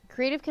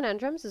Creative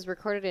Conundrums is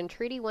recorded in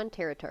Treaty 1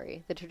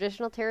 territory, the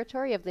traditional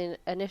territory of the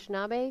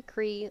Anishinaabe,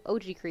 Cree,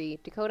 Oji-Cree,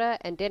 Dakota,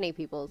 and Dene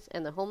peoples,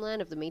 and the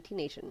homeland of the Métis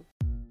Nation.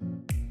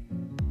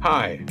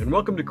 Hi, and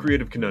welcome to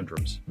Creative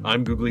Conundrums.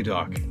 I'm Googly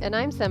Doc. And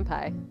I'm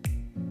Senpai.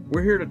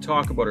 We're here to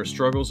talk about our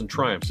struggles and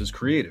triumphs as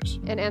creatives.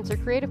 And answer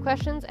creative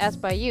questions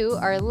asked by you,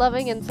 our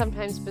loving and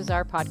sometimes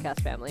bizarre podcast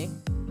family.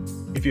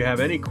 If you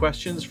have any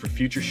questions for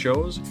future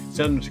shows,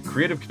 send them to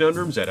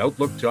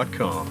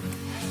creativeconundrums@outlook.com.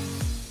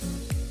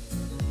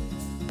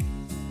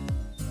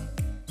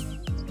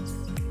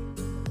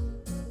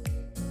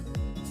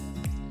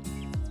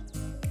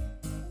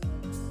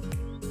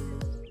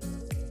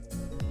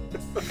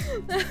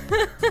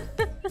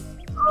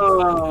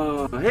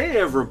 Hey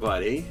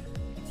everybody,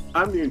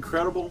 I'm the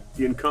incredible,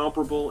 the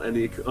incomparable, and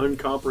the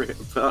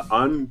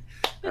uncomprehensible.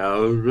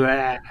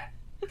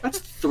 That's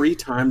 3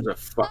 times I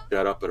fucked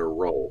that up in a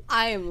row.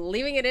 I am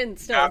leaving it in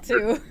still,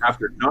 too.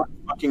 After not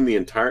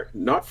fucking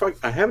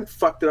I haven't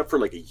fucked it up for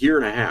like a year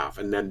and a half,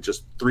 and then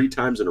just 3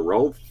 times in a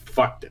row,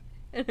 fucked it.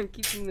 And I'm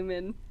keeping them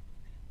in.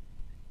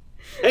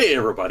 Hey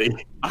everybody,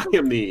 I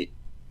am the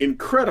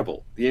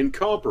incredible, the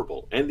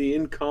incomparable, and the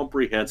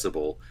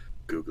incomprehensible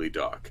Googly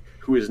Doc,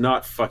 who is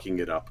not fucking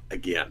it up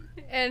again.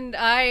 And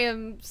I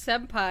am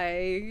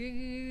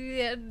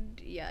Senpai,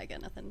 and yeah, I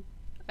got nothing.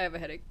 I have a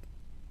headache.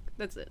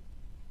 That's it.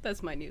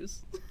 That's my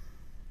news.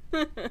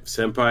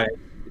 Senpai,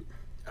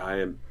 I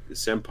am the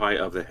senpai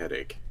of the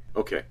headache.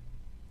 Okay,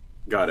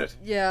 got it.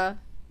 Yeah,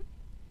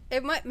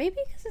 it might maybe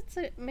it's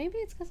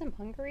because I'm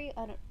hungry.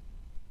 I don't.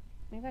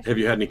 Maybe I should... Have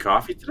you had any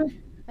coffee today?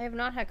 I have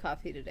not had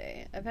coffee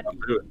today. I've had.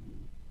 Good.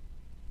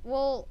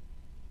 Well,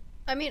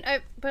 I mean,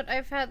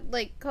 I've had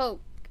like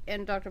Coke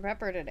and Dr.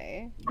 Pepper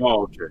today.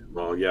 Oh, okay.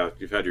 Well, yeah,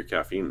 you've had your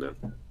caffeine then.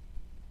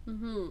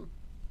 Mm-hmm.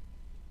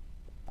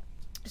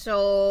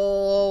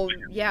 So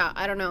yeah,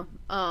 I don't know.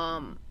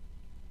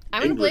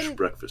 English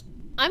breakfast.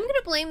 I'm gonna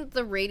blame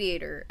the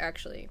radiator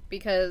actually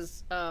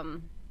because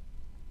it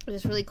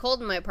was really cold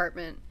in my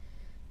apartment,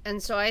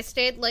 and so I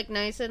stayed like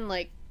nice and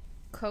like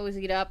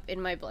cozied up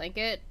in my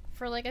blanket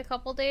for like a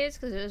couple days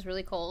because it was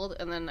really cold,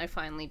 and then I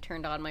finally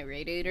turned on my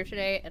radiator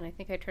today, and I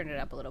think I turned it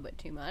up a little bit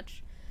too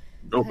much.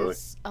 Oh, really?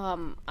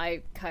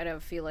 I kind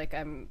of feel like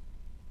I'm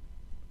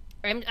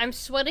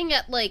sweating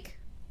at like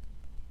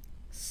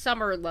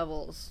summer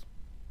levels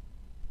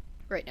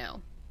right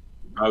now.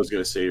 I was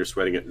going to say you're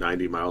sweating at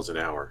 90 miles an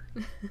hour.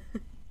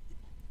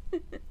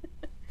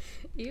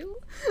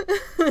 Ew.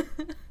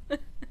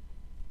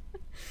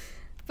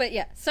 But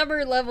yeah,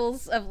 summer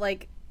levels of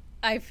like,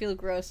 I feel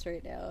gross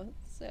right now.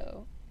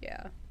 So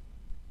yeah.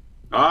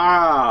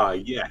 Ah,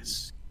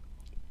 yes.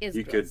 Is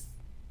you gross. Could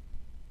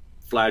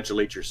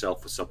flagellate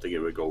yourself with something, it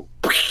would go.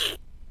 I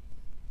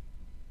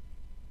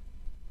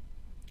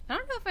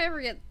don't know if I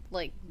ever get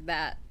like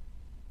that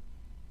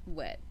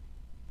wet.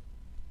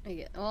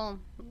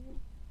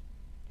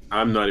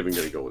 I'm not even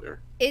going to go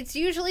there. It's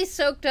usually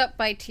soaked up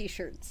by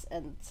t-shirts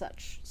and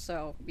such,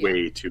 so yeah.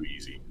 Way too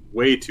easy.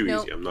 Way too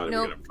Nope, easy. I'm not even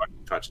nope. going to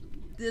fucking touch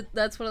it.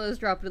 That's one of those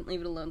drop it and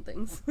leave it alone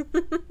things.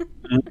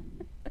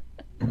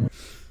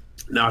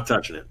 Not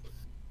touching it.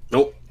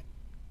 Nope.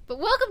 But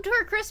welcome to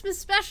our Christmas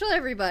special,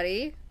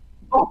 everybody.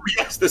 Oh,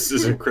 yes, this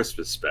is a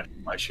Christmas special.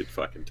 I should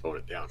fucking tone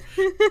it down.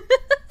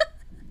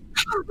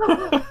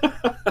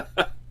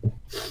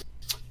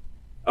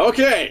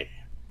 Okay.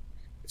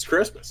 It's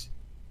Christmas.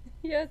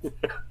 Yes.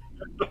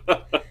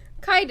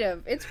 Kind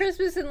of. It's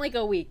Christmas in like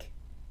a week.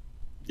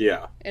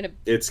 Yeah.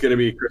 It's going to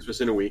be Christmas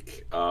in a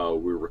week.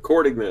 We're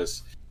recording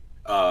this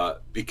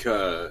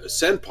because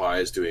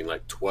Senpai is doing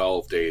like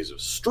 12 days of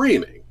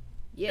streaming.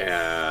 Yes.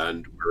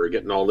 And we're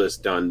getting all this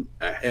done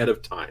ahead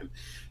of time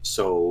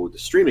so the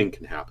streaming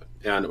can happen.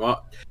 And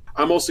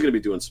I'm also going to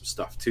be doing some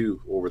stuff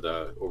too over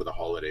the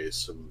holidays,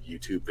 some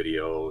YouTube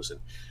videos and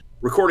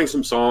recording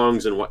some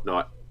songs and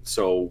whatnot.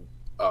 So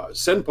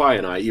Senpai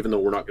and I, even though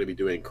we're not going to be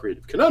doing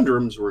Creative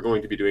Conundrums, we're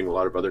going to be doing a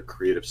lot of other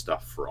creative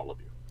stuff for all of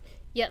you.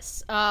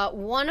 Yes,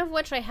 one of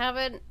which I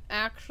haven't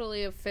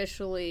actually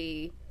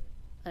officially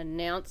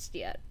announced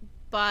yet,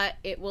 but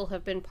it will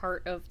have been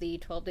part of the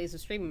 12 days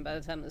of streaming by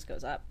the time this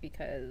goes up,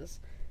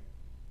 because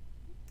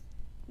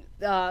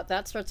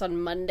that starts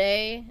on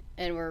Monday,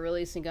 and we're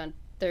releasing on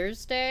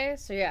Thursday.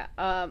 So yeah,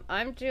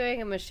 I'm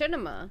doing a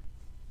machinima.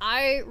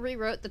 I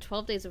rewrote the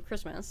 12 Days of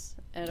Christmas,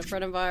 and a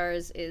friend of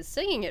ours is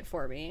singing it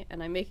for me,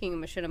 and I'm making a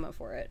machinima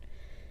for it.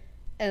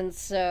 And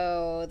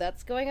so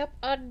that's going up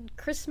on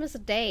Christmas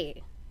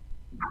Day.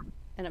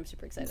 And I'm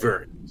super excited.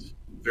 Very nice.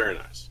 Very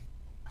nice.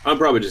 I'm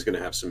probably just going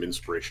to have some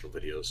inspirational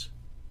videos.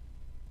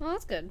 Well,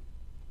 that's good.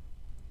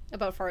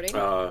 About farting?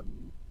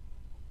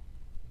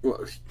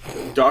 Well,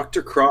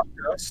 Dr. Crop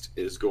Dust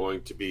is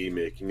going to be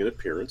making an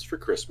appearance for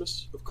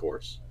Christmas, of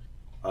course,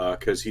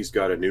 because he's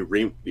got a new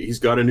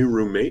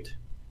roommate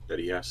that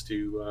he has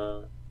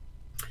to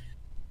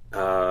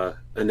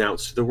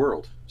announce to the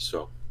world.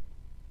 So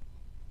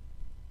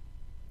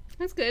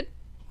that's good.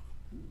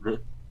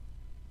 Mm-hmm.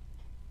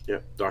 Yeah,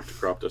 Dr.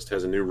 Crop Dust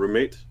has a new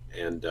roommate,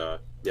 and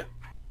yeah.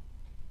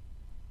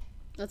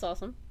 That's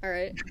awesome. All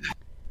right.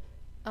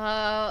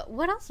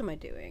 What else am I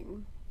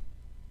doing?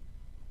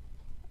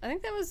 I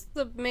think that was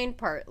the main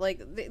part.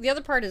 Like the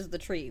other part is the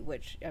tree,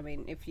 which I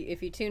mean, if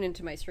you tune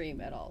into my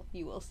stream at all,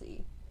 you will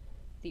see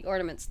the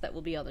ornaments that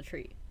will be on the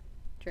tree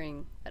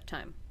during that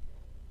time.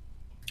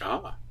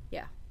 Ah.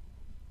 Yeah,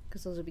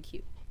 because those would be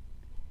cute.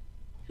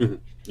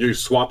 You're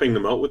swapping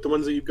them out with the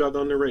ones that you've got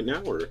on there right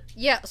now, or?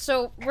 Yeah,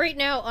 so right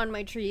now on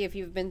my tree, if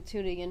you've been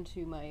tuning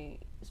into my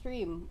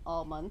stream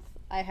all month,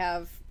 I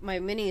have my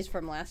minis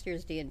from last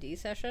year's D&D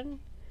session,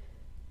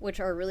 which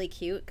are really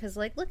cute, because,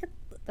 like, look at,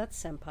 that's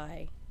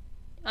Senpai.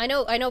 I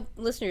know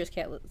listeners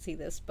can't see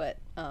this, but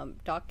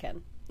Doc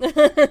can.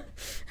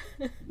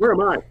 Where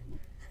am I?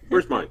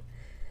 Where's mine?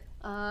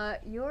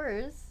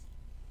 Yours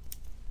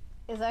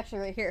is actually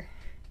right here.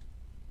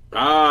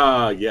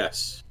 Ah,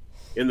 yes.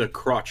 In the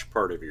crotch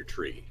part of your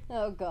tree.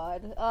 Oh,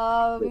 God.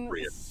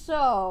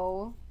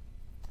 So,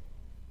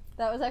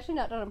 that was actually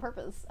not done on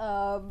purpose.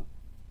 I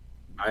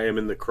am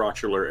in the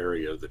crotchular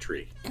area of the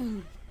tree.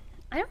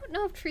 I don't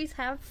know if trees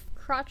have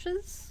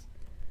crotches.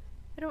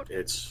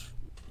 It's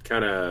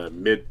kind of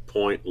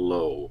midpoint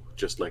low,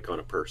 just like on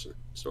a person.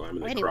 So I'm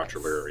in the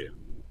crotchular area.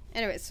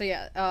 Anyway, so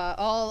yeah,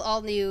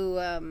 all new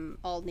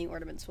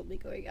ornaments will be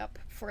going up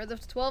for the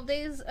 12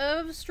 days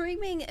of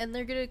streaming, and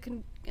they're gonna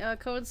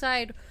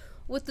coincide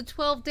with the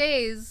 12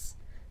 days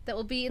that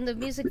will be in the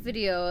music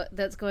video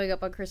that's going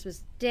up on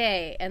Christmas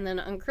Day. And then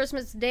on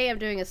Christmas Day, I'm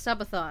doing a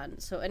subathon.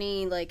 So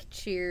any, like,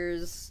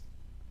 cheers,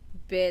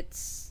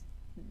 bits,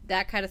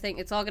 that kind of thing,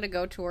 it's all going to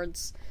go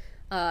towards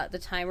the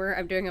timer.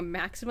 I'm doing a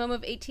maximum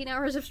of 18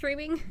 hours of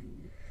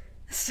streaming.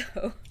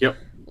 So, yep.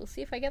 We'll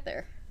see if I get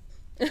there.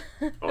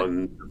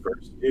 On the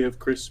first day of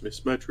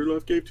Christmas, my true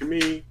love gave to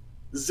me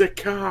the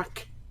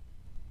cock.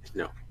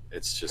 No,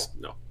 it's just,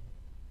 no.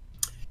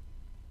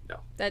 No.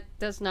 That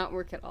does not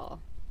work at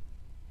all.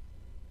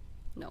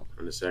 No.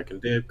 On the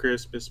second day of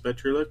Christmas, my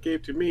true love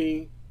gave to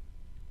me.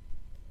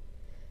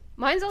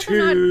 Mine's also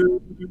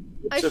two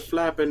lips a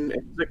flapping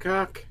and the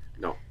cock.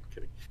 No,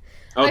 kidding.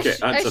 Okay,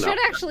 I should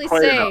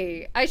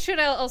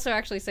also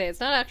actually say it's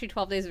not actually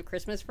 12 days of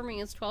Christmas for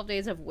me. It's 12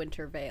 days of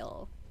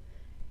Wintervale.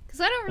 Because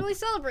I don't really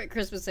celebrate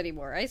Christmas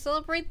anymore. I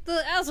celebrate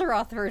the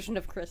Azeroth version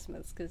of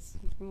Christmas. Because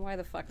why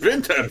the fuck?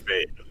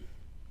 Wintervale.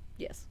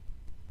 Yes.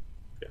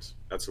 Yes,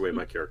 that's the way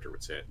my character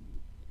would say it.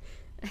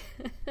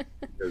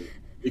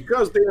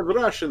 Because they have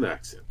Russian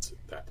accents in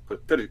that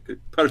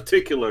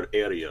particular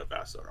area of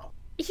Azeroth.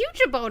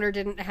 Huge Boner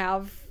didn't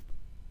have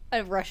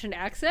a Russian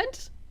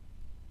accent.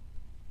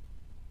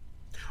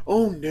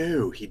 Oh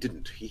no, he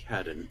didn't. He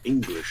had an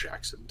English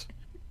accent.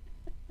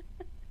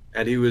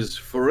 And he was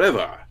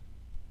forever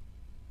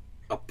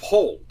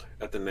appalled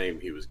at the name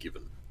he was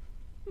given.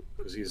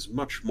 Because he's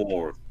much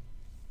more...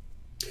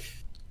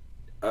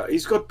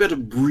 he's got better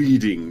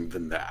breeding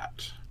than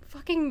that.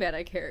 Fucking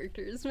meta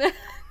characters, man.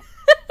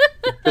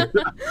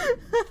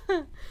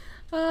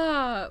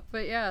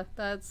 But yeah,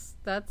 that's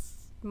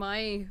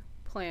my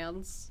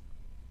plans.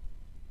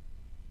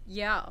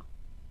 Yeah.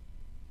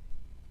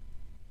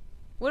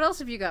 What else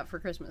have you got for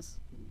Christmas?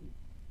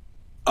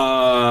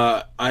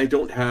 I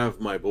don't have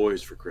my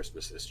boys for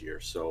Christmas this year,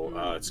 so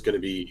it's going to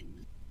be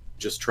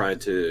just trying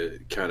to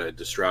kind of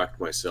distract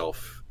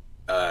myself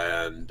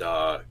and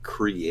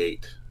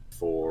create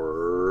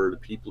for the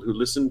people who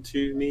listen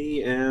to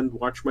me and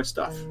watch my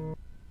stuff.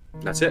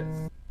 That's it.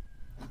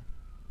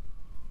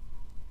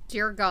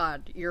 Dear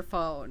God, your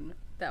phone.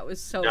 That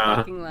was so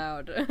fucking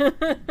loud.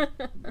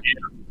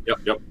 Yeah.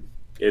 Yep.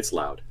 It's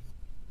loud.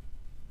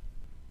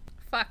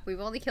 Fuck, we've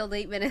only killed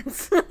 8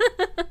 minutes.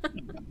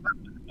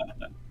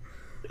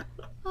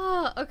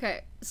 Oh,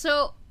 okay.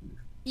 So,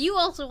 you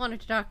also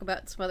wanted to talk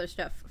about some other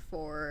stuff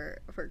for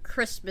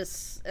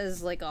Christmas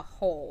as like a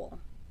whole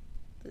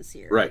this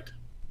year. Right.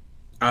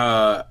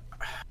 Not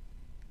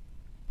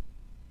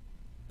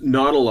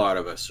a lot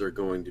of us are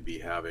going to be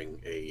having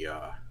a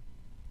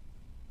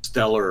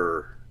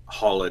stellar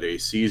holiday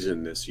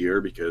season this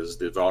year because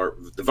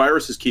the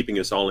virus is keeping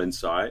us all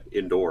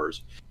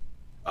indoors.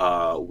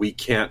 We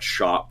can't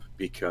shop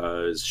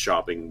because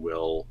shopping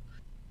will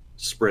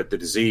spread the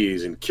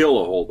disease and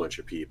kill a whole bunch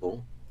of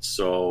people.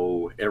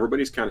 So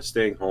everybody's kind of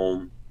staying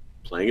home,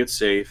 playing it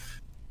safe,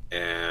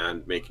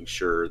 and making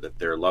sure that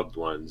their loved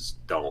ones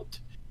don't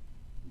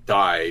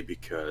die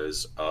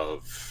because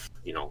of,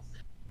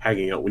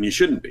 hanging out when you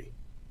shouldn't be.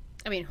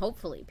 I mean,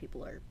 hopefully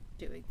people are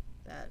doing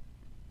that.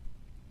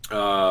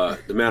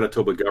 The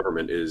Manitoba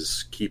government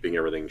is keeping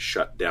everything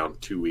shut down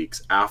 2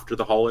 weeks after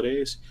the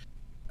holidays,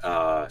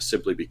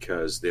 simply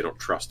because they don't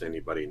trust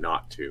anybody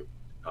not to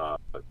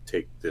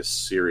take this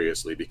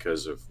seriously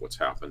because of what's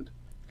happened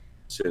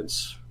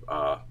since,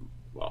 I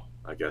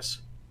guess.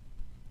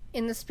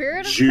 In the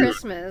spirit of June.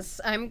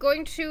 Christmas, I'm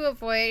going to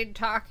avoid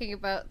talking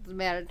about the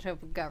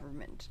Manitoba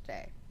government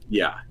today.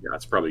 Yeah,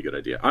 that's probably a good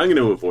idea. I'm going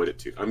to avoid it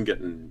too. I'm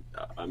going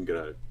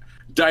to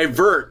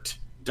divert.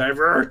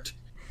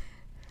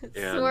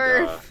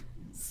 And,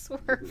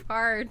 swerve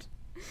hard.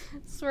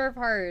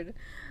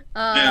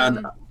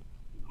 And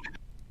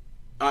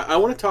I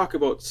want to talk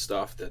about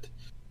stuff that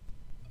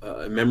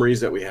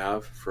memories that we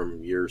have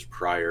from years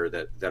prior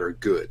that are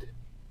good.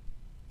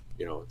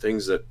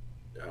 Things that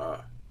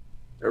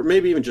or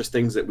maybe even just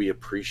things that we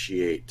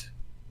appreciate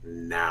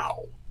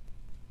now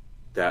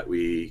that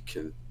we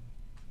can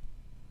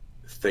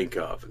think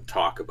of and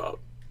talk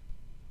about.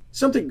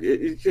 Something,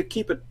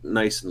 keep it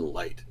nice and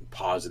light and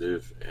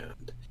positive,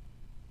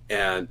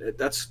 and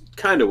that's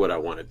kind of what I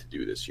wanted to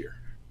do this year.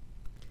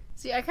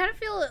 See, I kind of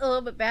feel a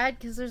little bit bad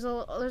because there's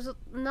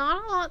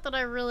not a lot that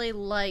I really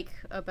like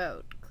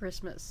about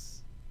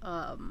Christmas,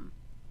 for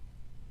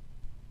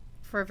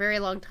a very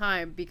long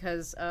time,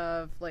 because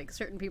of like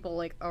certain people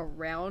like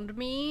around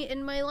me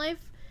in my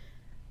life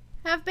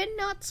have been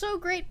not so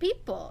great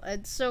people,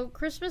 and so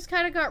Christmas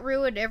kind of got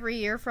ruined every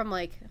year from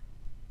like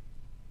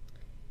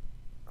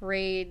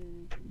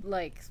grade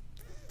like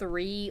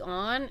 3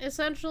 on,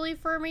 essentially,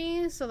 for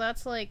me. So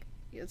that's like,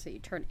 let's see, you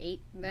turn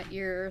 8 that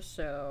year,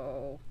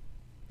 so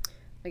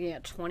looking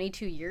at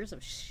 22 years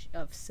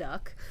of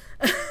suck.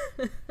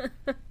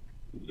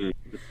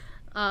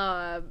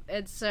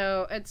 And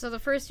so the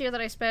first year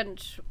that I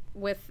spent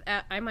with,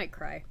 I might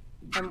cry.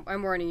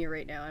 I'm warning you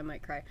right now, I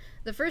might cry.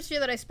 The first year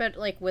that I spent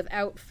like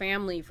without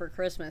family for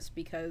Christmas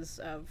because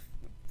of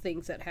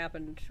things that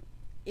happened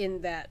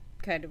in that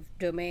kind of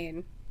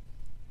domain,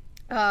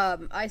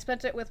 I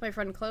spent it with my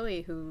friend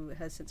Chloe, who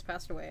has since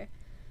passed away,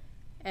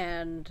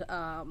 and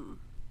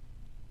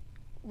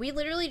we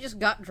literally just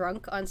got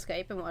drunk on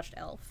Skype and watched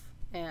Elf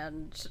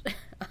and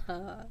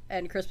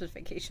Christmas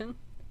Vacation.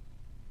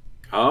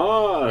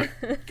 Ah,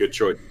 good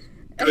choice.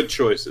 Good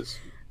choices.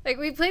 Like,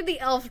 we played the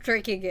Elf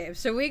drinking game,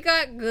 so we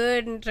got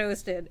good and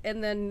toasted.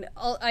 And then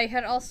I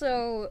had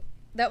also,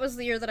 that was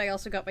the year that I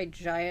also got my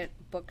giant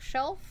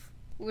bookshelf,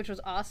 which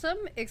was awesome,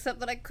 except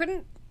that I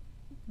couldn't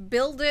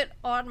build it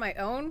on my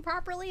own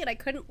properly, and I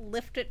couldn't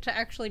lift it to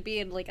actually be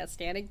in like a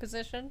standing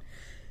position.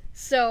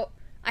 So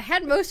I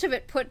had most of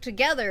it put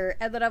together,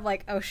 and then I'm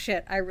like, oh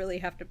shit, I really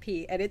have to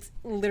pee, and it's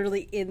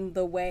literally in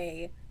the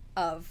way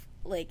of,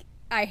 like,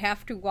 I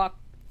have to walk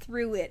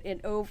through it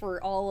and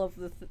over all of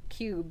the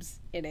cubes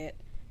in it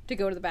to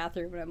go to the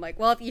bathroom, and I'm like,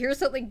 well, if you hear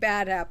something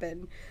bad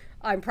happen,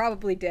 I'm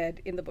probably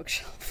dead in the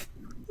bookshelf.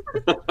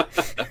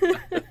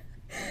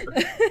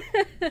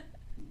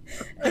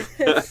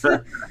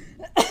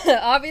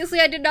 Obviously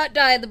I did not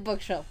die in the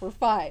bookshelf, we're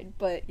fine,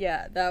 but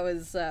yeah, that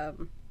was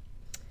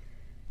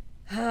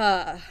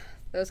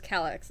those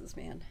Calaxes,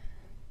 man.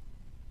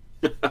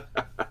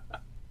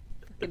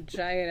 Fucking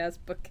giant ass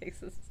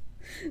bookcases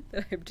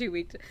that I'm too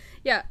weak to.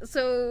 Yeah,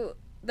 so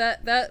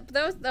that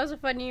was a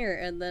fun year,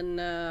 and then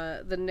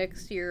the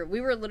next year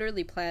we were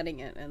literally planning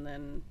it, and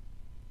then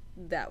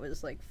that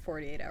was like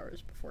 48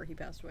 hours before he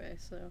passed away.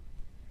 So,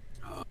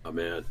 oh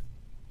man,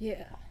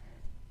 yeah.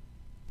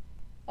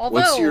 Although,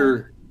 what's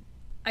your?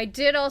 I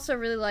did also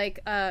really like.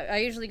 I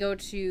usually go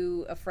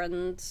to a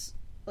friend's.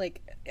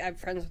 Like, I'm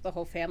friends with the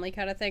whole family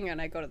kind of thing,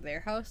 and I go to their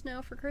house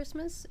now for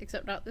Christmas,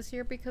 except not this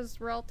year because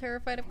we're all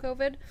terrified of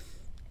COVID.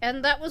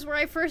 And that was where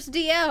I first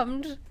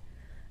DM'd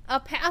a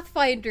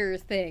Pathfinder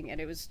thing, and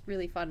it was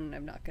really fun, and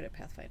I'm not good at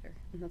Pathfinder,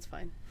 and that's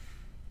fine.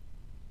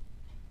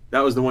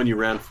 That was the one you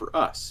ran for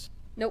us.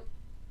 Nope.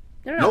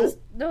 No.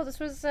 This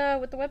was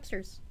with the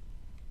Websters.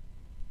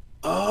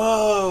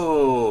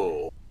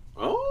 Oh,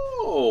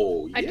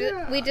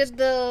 yeah. We did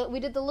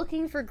the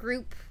looking for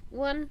group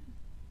one.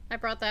 I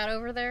brought that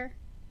over there.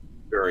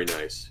 Very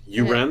nice.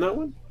 You ran that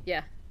one?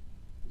 Yeah.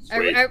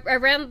 I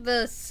ran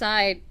the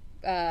side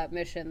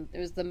mission. It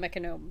was the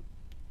Mechanome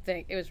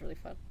thing. It was really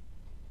fun.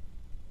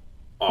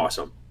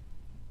 Awesome.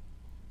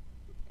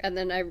 And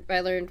then I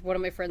learned one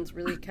of my friends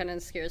really kind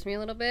of scares me a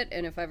little bit,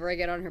 and if ever I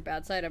get on her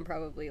bad side, I'm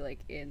probably like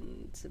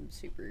in some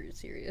super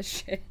serious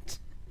shit.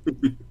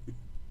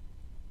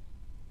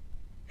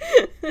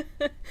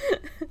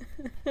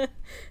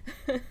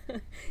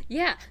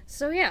 Yeah.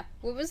 So yeah,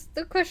 what was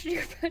the question you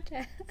were about to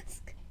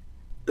ask?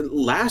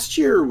 Last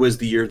year was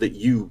the year that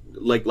you,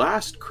 like,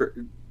 last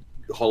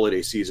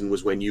holiday season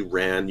was when you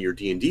ran your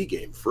D&D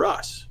game for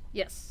us.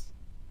 Yes.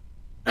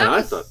 And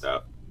I thought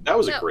that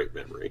was a great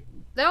memory.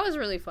 That was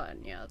really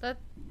fun. Yeah,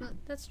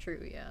 that's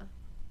true. Yeah.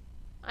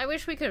 I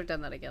wish we could have done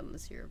that again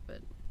this year,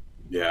 but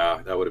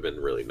yeah, that would have been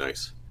really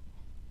nice.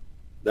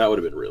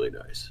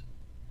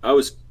 I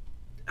was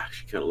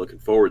actually kind of looking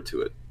forward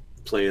to it,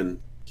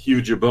 playing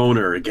Hugh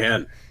Jaboner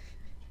again.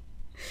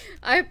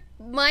 I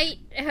might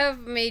have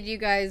made you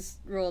guys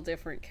roll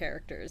different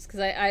characters,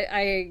 because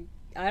I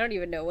don't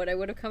even know what I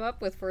would have come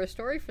up with for a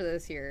story for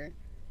this year.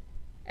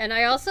 And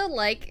I also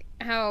like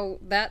how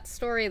that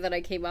story that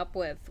I came up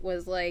with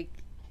was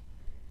like,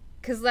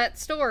 because that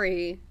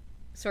story,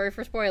 sorry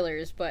for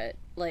spoilers, but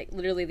like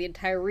literally the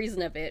entire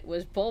reason of it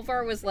was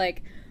Bolvar was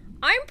like,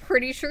 I'm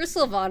pretty sure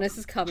Sylvanas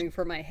is coming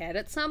for my head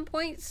at some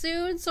point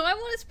soon, so I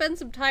want to spend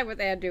some time with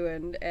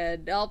Anduin,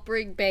 and I'll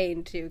bring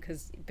Bane too,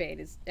 because Bane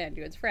is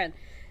Anduin's friend.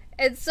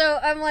 And so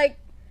I'm like,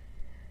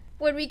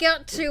 when we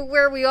got to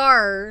where we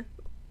are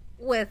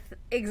with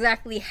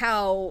exactly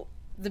how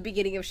the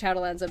beginning of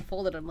Shadowlands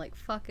unfolded, I'm like,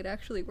 fuck, it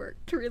actually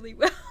worked really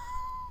well.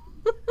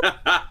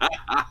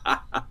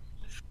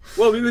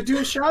 Well, we would do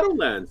a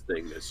Shadowlands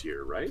thing this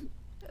year, right?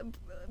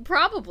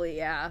 Probably,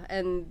 yeah.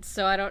 And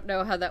so I don't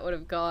know how that would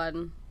have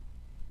gone.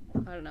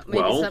 I don't know.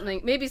 Well-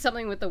 Maybe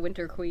something with the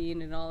Winter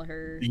Queen and all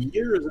her. The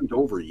year isn't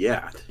over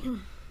yet,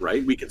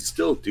 right? We can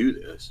still do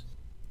this.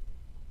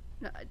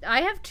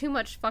 I have too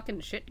much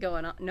fucking shit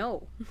going on.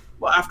 No.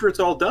 Well, after it's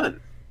all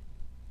done.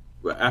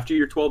 Well, after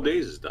your 12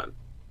 days is done.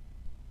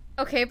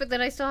 Okay, but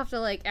then I still have to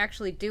like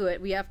actually do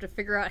it. We have to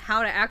figure out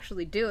how to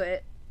actually do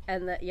it,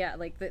 and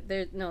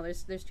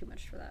there's too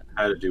much for that.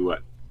 How to do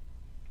what?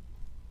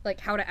 Like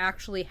how to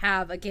actually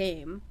have a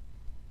game.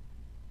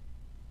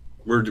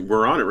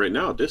 We're on it right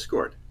now,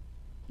 Discord.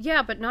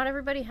 Yeah, but not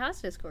everybody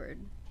has Discord.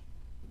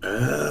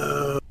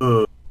 Oh.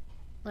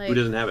 Like, Who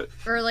doesn't have it?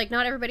 or like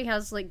not everybody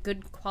has like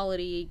good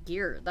quality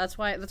gear. That's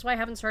why I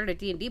haven't started a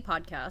D&D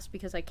podcast,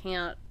 because I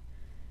can't.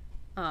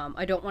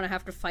 I don't want to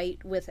have to fight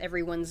with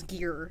everyone's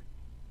gear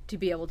to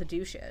be able to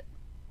do shit.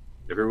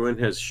 Everyone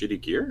has shitty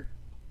gear?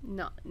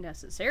 Not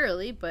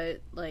necessarily,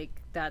 but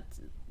like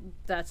that's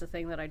a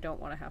thing that I don't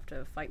want to have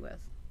to fight with.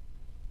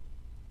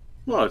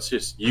 Well, it's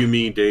just you,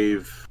 me,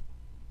 Dave,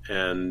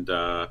 and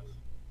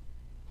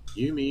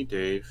you, me,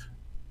 Dave.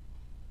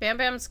 Bam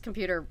Bam's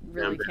computer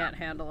really Bam Bam. can't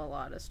handle a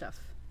lot of stuff.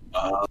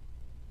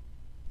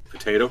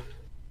 Potato?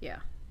 Yeah.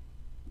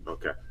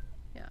 Okay.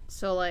 Yeah.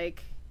 So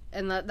like,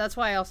 and that's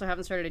why I also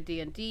haven't started a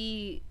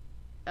D&D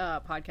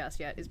podcast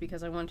yet, is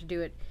because I wanted to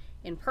do it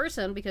in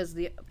person, because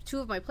the two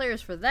of my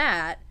players for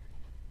that,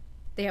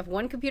 they have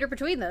one computer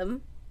between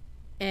them,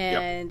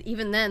 and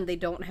even then they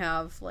don't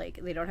have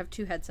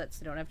two headsets,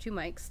 they don't have two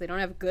mics, they don't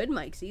have good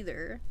mics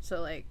either. So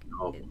like,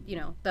 Oh. you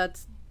know,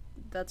 that's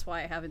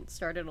why I haven't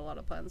started a lot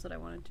of plans that I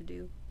wanted to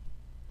do.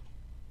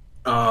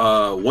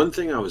 One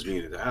thing I was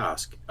meaning to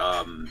ask,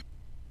 are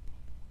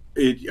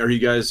you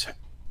guys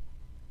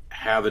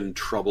having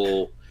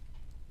trouble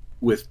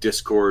with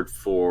Discord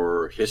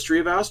for History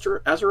of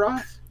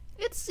Azeroth?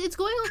 It's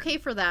going okay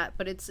for that,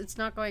 but it's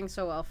not going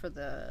so well for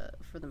the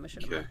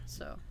Machinima. Okay.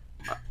 So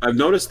I've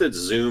noticed that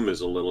Zoom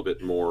is a little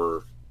bit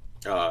more,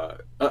 a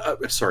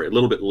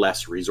little bit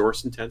less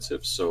resource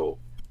intensive. So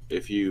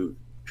if you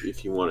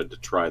wanted to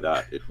try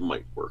that, it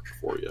might work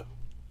for you.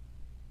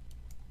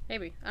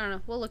 maybe, I don't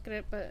know. We'll look at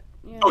it, but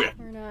yeah, Okay.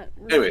 we're not.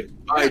 Anyway,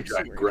 I not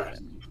super digress.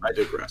 into I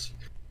digress.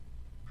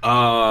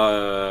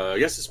 I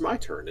guess it's my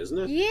turn, isn't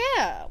it? it.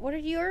 Yeah. What are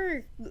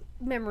your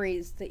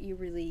memories that you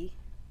really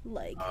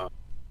like?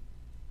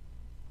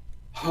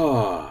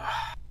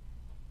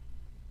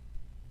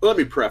 Let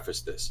me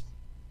preface this.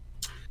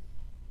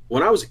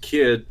 When I was a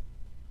kid,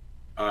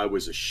 I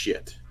was a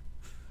shit.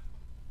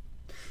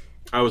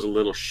 I was a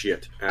little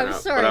shit. And I'm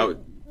sorry.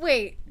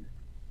 Wait.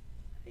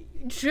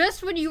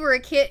 Just when you were a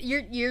kid,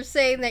 you're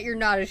saying that you're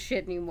not a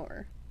shit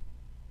anymore.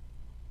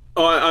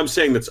 I'm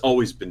saying that's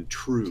always been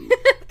true.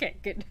 Okay,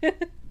 good.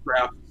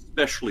 Perhaps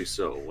especially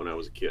so when I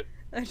was a kid.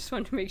 I just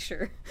wanted to make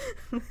sure.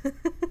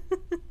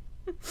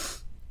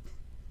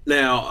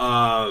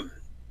 Now,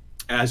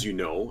 as you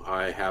know,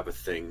 I have a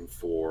thing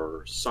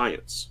for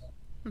science,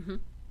 Mhm.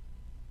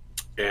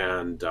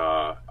 and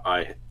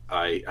I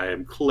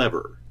am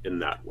clever in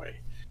that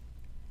way.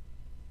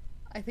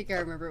 I think I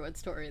remember what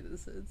story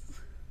this is.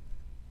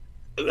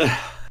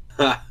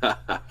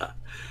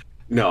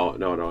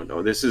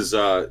 No. This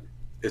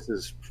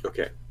is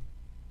okay.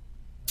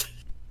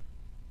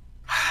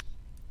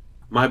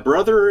 My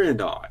brother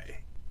and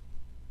I,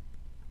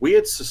 we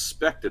had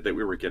suspected that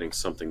we were getting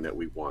something that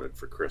we wanted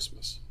for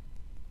Christmas.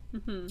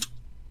 Mm-hmm.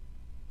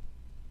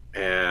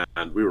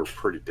 And we were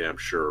pretty damn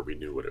sure we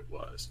knew what it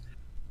was.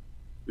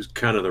 It was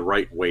kind of the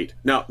right weight.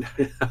 Now,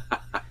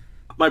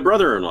 my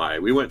brother and I,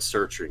 we went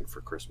searching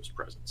for Christmas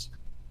presents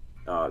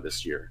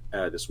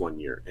this one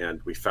year,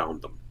 and we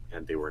found them,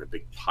 and they were in a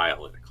big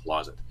pile in a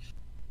closet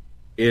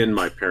in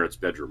my parents'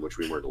 bedroom, which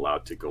we weren't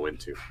allowed to go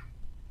into.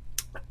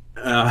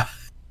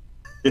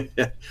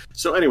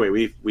 So anyway,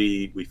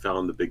 we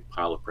found the big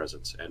pile of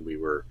presents, and we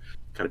were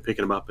kind of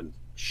picking them up and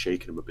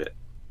shaking them a bit,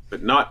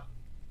 but not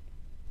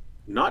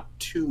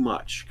too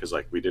much, because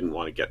like we didn't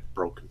want to get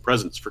broken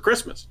presents for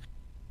Christmas.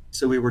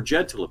 So we were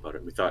gentle about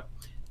it. We thought,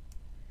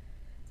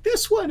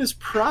 this one is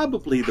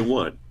probably the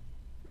one.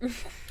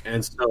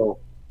 And so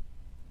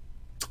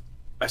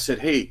I said,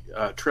 hey,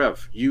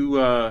 Trev,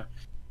 you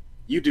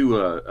do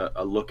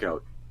a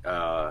lookout,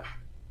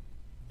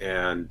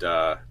 and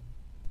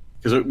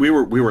because we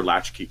were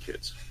latchkey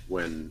kids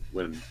when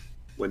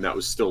that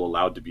was still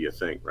allowed to be a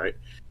thing, right?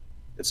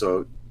 And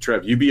so,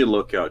 Trev, you be a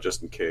lookout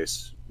just in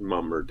case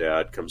mom or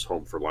dad comes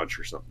home for lunch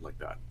or something like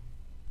that.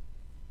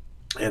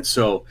 And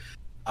so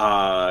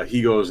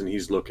he goes and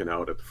he's looking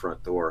out at the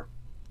front door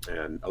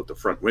and out the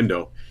front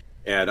window,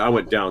 and I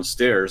went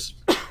downstairs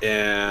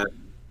and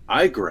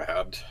I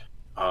grabbed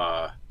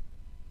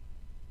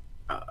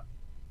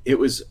it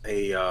was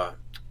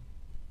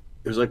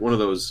like one of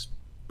those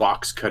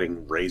box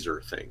cutting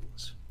razor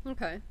things.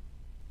 Okay.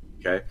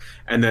 Okay.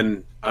 And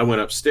then I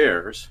went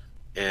upstairs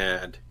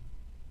and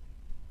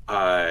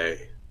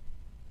I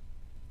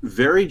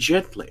very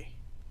gently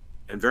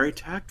and very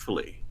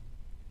tactfully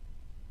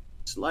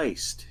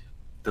sliced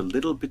the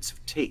little bits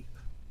of tape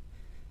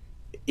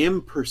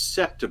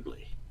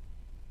imperceptibly,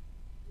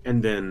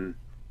 and then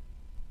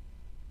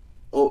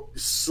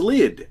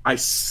I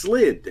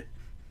slid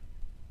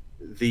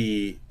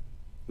the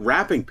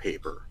wrapping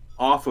paper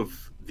off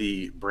of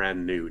the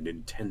brand new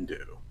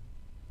Nintendo.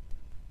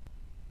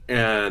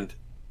 And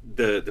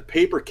the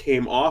paper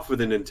came off of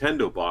the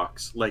Nintendo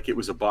box like it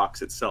was a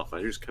box itself.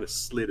 I just kind of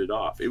slid it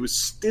off. It was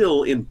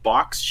still in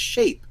box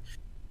shape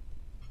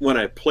when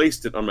I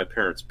placed it on my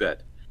parents'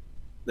 bed.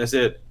 And I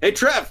said, "Hey,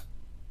 Trev,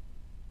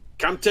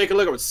 come take a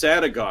look at what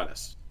Santa got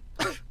us."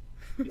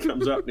 He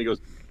comes up and he goes,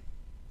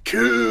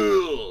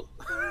 "Cool."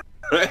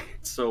 Right?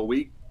 So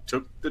we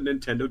took the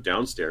Nintendo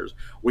downstairs.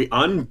 We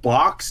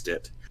unboxed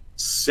it,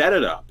 set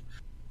it up,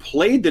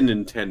 played the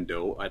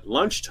Nintendo at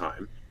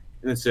lunchtime,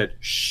 and then said,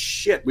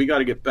 "Shit, we got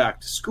to get back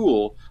to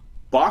school."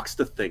 Boxed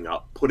the thing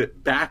up, put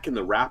it back in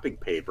the wrapping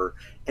paper,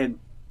 and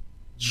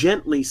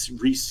gently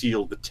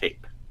resealed the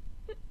tape.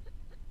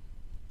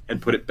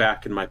 And put it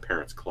back in my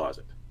parents'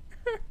 closet.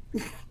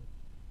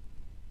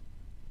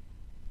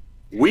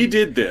 We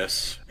did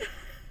this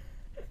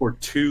for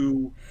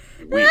 2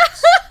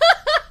 weeks.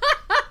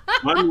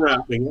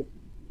 Unwrapping it,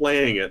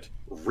 playing it,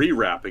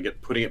 rewrapping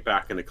it, putting it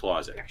back in the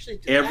closet.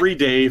 Every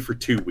day for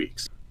 2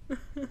 weeks.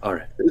 All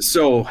right.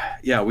 So,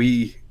 yeah,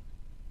 we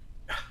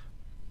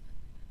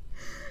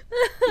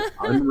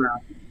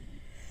unwrapped it,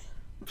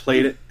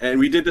 played it, and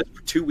we did this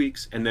for 2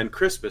 weeks, and then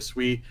Christmas,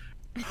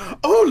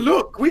 oh,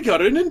 look, we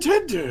got a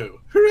Nintendo.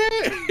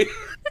 Hooray!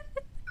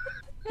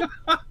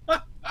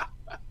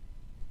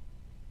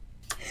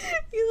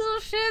 You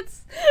little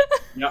shits.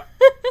 Yeah.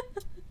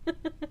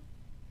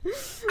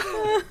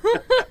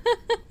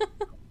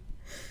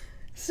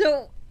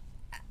 So,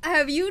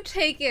 have you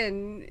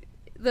taken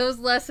those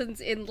lessons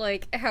in,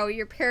 like, how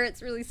your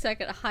parents really suck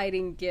at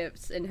hiding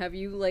gifts, and have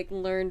you, like,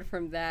 learned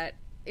from that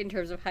in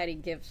terms of hiding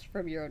gifts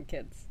from your own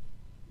kids?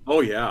 Oh,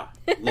 yeah.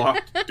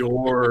 Locked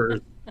doors,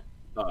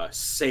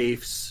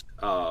 safes,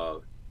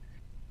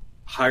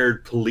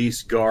 hired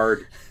police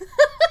guard,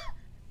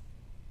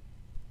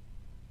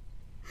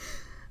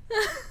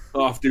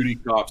 off-duty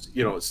cops,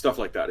 stuff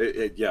like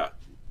that. Yeah.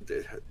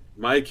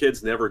 My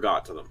kids never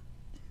got to them,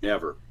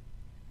 ever.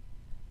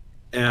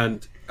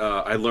 And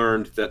I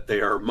learned that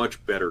they are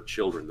much better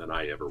children than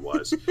I ever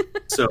was.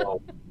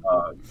 So,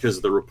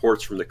 because the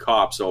reports from the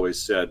cops always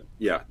said,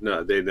 yeah,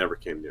 no, they never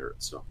came near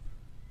it. So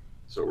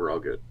we're all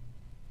good.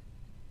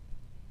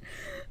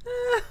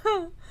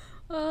 Oh,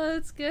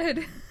 that's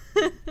good.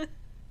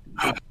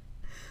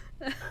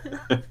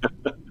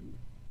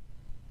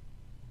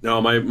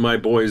 No, my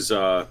boys,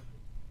 they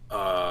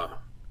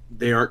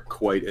aren't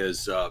quite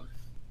as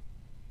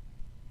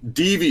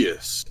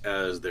devious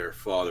as their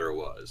father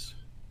was,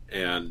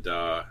 and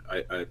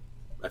I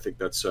think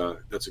that's a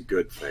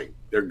good thing.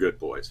 They're good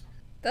boys.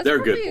 They're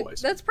good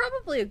boys. That's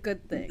probably a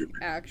good thing,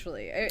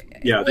 actually.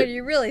 Yeah, when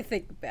you really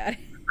think about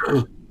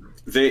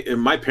it.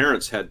 My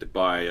parents had to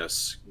buy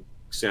us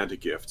Santa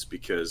gifts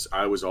because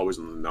I was always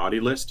on the naughty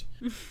list.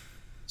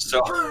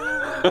 So.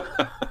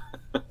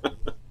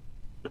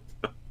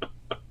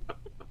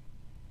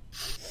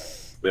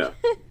 Yeah.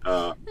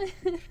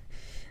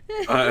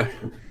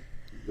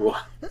 Well,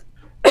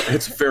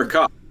 it's a fair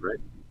cop, right?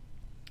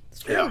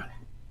 Yeah.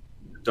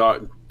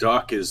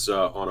 Doc is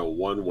on a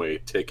one-way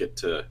ticket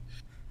to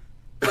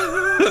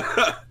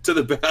to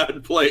the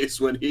bad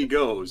place when he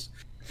goes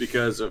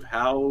because of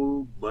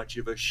how much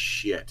of a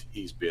shit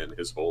he's been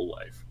his whole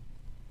life.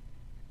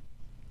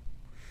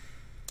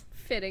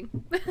 Fitting.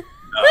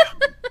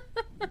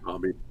 I'll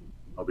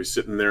be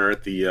sitting there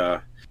at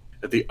the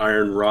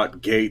iron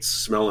wrought gates,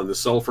 smelling the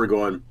sulfur,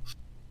 going,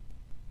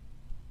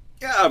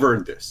 "Yeah, I've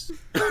earned this."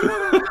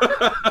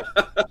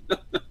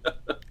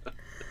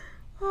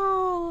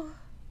 Oh,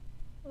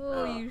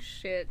 you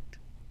shit!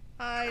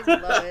 I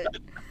love it.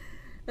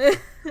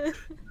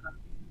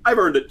 I've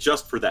earned it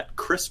just for that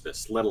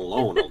Christmas, let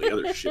alone all the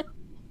other shit.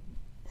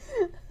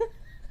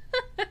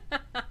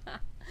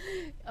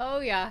 Oh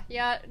yeah,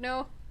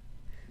 no.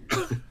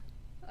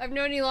 I've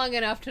known you long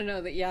enough to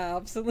know that. Yeah,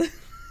 absolutely.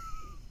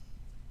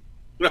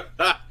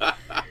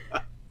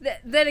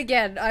 Then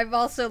again, I'm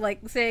also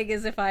like saying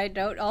as if I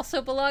don't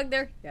also belong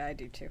there. Yeah, I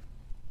do too.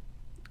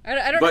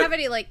 I don't have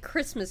any like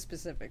Christmas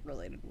specific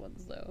related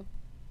ones though.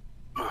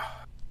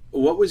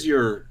 What was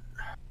your?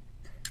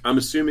 I'm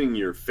assuming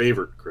your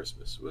favorite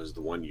Christmas was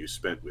the one you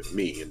spent with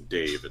me and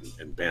Dave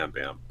and Bam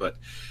Bam, but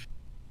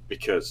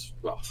because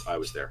I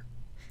was there.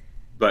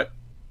 But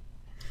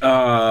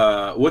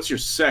what's your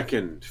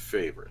second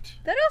favorite?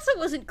 That also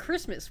wasn't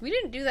Christmas. We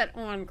didn't do that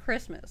on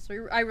Christmas.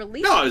 I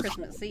released on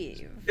Christmas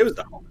Eve. It was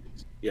the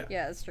holidays. Yeah.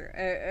 Yeah, that's true.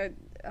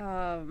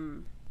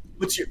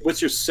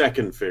 What's your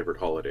second favorite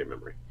holiday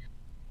memory?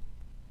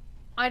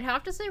 I'd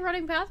have to say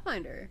Running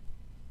Pathfinder.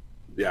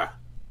 Yeah.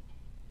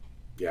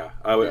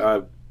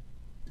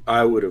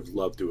 I would have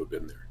loved to have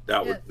been there.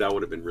 That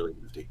would have been really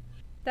nifty.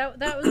 That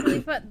was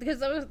really fun because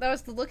that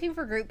was the looking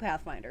for group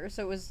Pathfinder,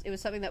 so it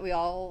was something that we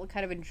all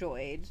kind of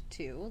enjoyed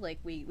too. Like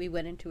we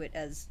went into it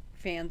as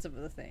fans of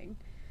the thing.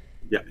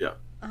 Yeah.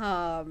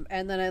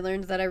 And then I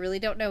learned that I really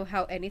don't know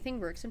how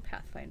anything works in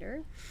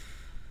Pathfinder.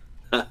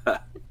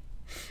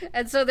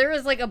 And so there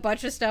was like a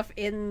bunch of stuff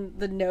in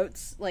the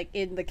notes, like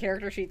in the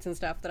character sheets and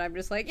stuff, that I'm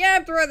just like, yeah,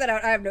 I'm throwing that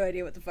out. I have no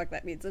idea what the fuck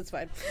that means. It's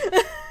fine.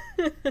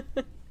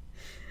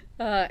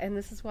 And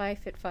this is why I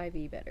fit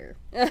 5e better.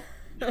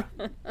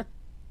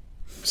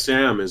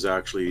 Sam is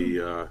actually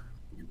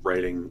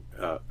running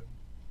a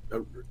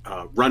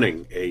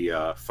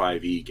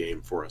 5e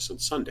game for us on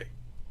Sunday.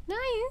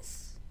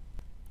 Nice.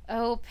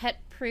 Oh,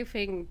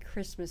 pet-proofing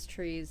Christmas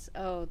trees.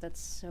 Oh,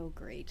 that's so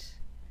great.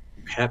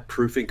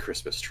 Pet-proofing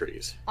Christmas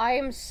trees. I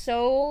am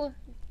so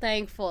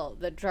thankful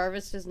that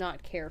Jarvis does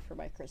not care for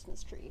my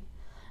Christmas tree.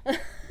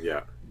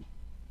 Yeah.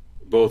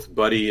 Both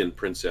Buddy and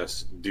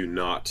Princess do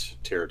not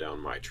tear down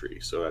my tree,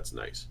 so that's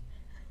nice.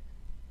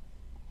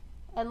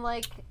 And,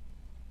 like,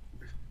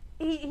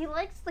 he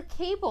likes the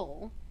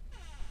cable.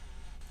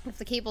 If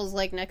the cable's,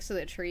 like, next to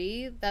the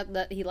tree,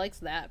 that he likes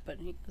that, but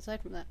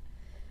aside from that,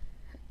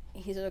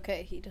 he's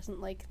okay. He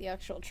doesn't like the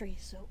actual tree,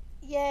 so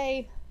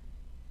yay.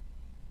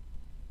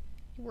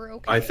 We're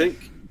okay.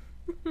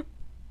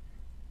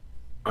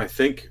 I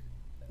think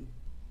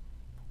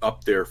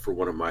up there for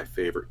one of my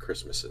favorite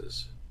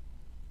Christmases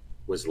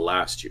was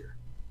last year.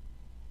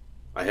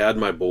 I had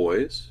my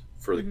boys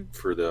for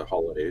the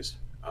holidays.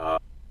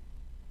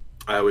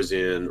 I was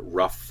in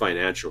rough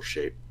financial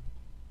shape,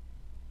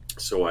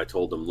 so I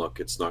told them, "Look,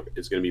 it's going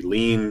to be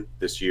lean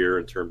this year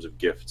in terms of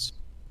gifts,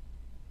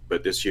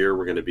 but this year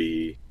we're going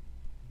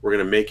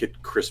to make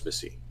it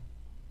Christmassy."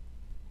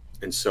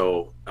 And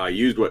so I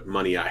used what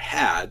money I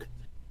had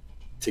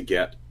to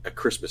get a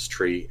Christmas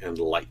tree and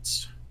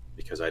lights,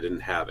 because I didn't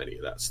have any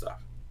of that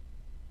stuff.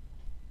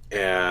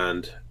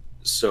 And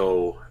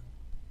so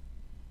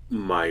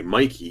my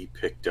Mikey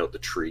picked out the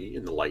tree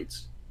and the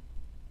lights,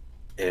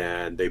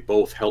 and they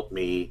both helped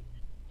me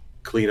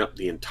clean up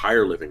the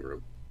entire living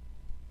room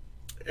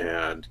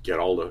and get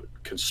all the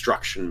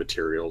construction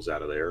materials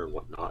out of there and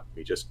whatnot.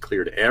 We just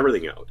cleared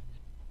everything out,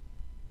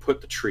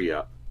 put the tree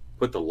up,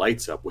 put the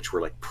lights up, which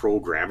were like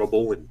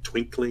programmable and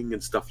twinkling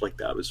and stuff like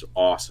that. It was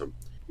awesome.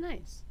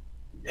 Nice.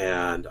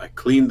 And I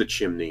cleaned the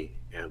chimney,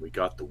 and we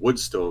got the wood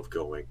stove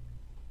going,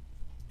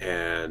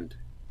 and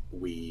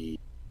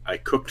I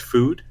cooked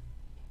food,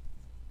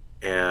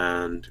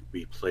 and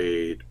we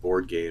played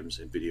board games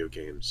and video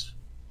games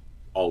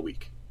all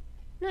week.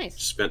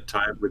 Nice. Spent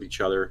time with each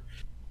other,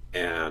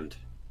 and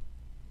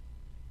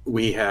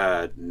we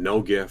had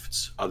no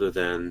gifts other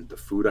than the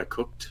food I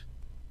cooked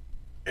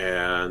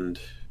and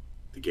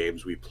the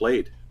games we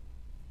played,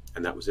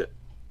 and that was it.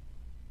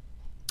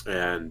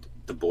 And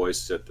the boys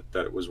said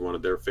that it was one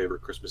of their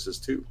favorite Christmases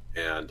too.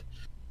 And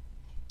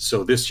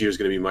so this year's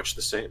going to be much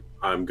the same.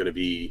 I'm going to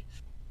be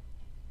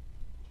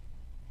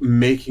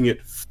making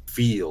it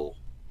feel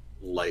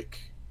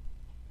like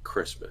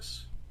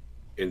Christmas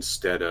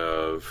instead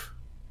of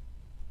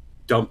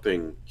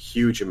dumping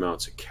huge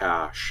amounts of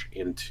cash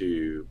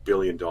into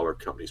billion-dollar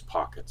companies'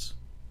 pockets.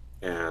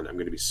 And I'm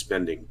going to be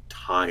spending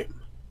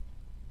time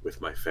with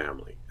my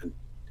family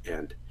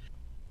and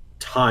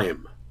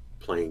time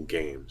playing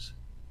games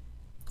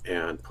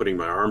and putting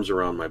my arms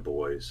around my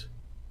boys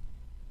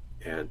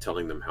and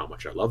telling them how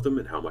much I love them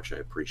and how much I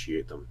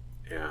appreciate them.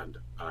 And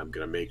I'm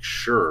going to make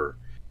sure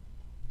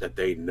that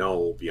they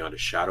know beyond a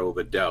shadow of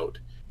a doubt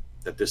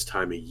that this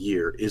time of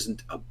year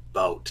isn't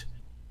about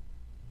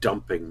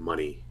dumping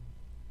money.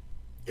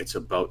 It's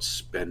about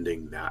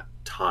spending that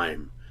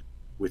time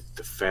with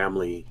the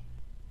family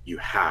you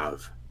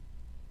have.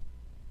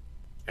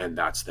 And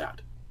that's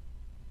that.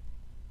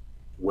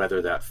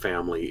 Whether that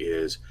family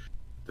is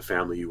the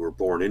family you were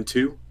born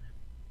into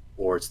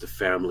or it's the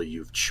family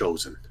you've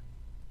chosen.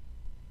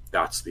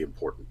 That's the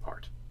important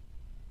part.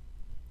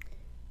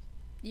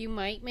 You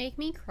might make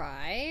me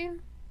cry.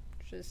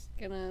 Just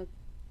gonna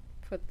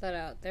put that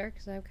out there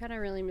because I'm kind of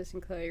really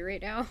missing Chloe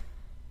right now.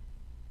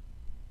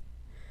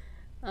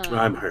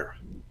 I'm here.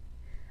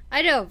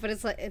 I know, but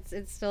it's like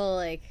it's still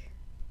like,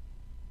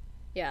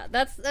 yeah.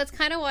 That's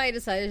kind of why I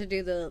decided to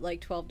do the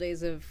like 12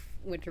 days of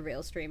Winter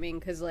Veil streaming,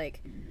 because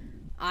like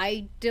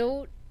I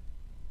don't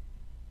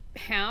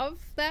have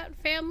that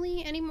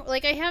family anymore.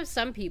 Like I have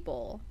some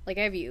people, like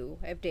I have you,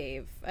 I have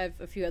Dave, I have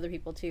a few other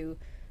people too,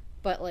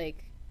 but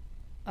like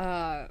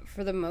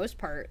for the most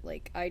part,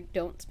 like I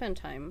don't spend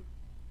time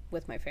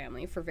with my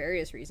family for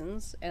various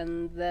reasons.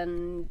 And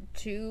then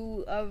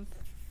two of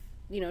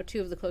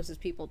the closest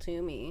people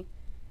to me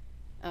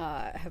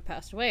have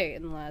passed away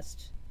in the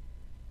last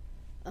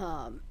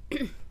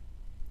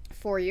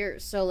 4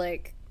 years. So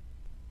like,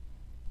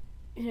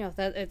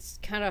 that it's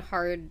kind of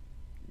hard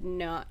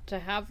not to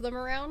have them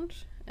around.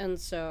 And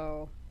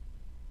so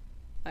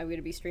I'm going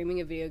to be streaming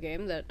a video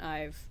game that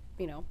I've,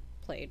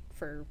 played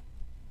for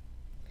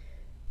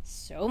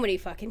so many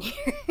fucking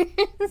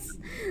years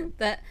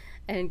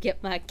and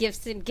get my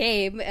gifts in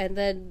game. And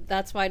then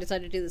that's why I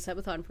decided to do the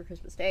subathon for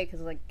Christmas Day,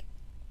 because like,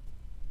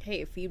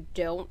 hey, if you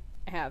don't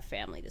have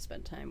family to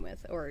spend time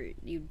with, or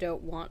you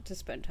don't want to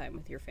spend time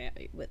with your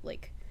family, with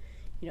like,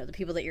 the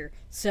people that you're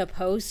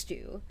supposed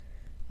to,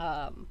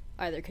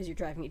 either because you're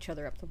driving each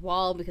other up the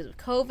wall because of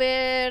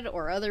COVID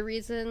or other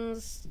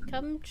reasons,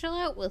 come chill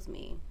out with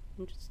me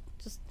and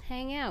just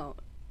hang out.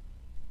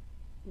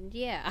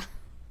 Yeah.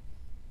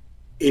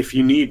 If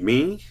you need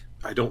me,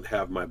 I don't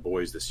have my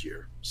boys this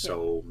year,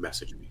 so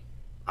message me.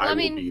 Well, I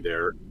will be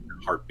there in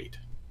a heartbeat.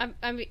 I'm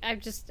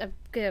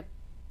gonna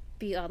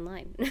be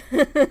online.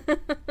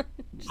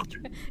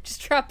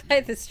 just drop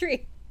by the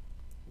street.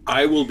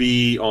 I will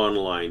be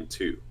online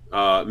too.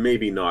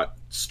 Maybe not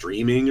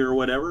streaming or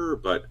whatever,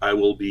 but I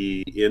will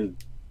be in.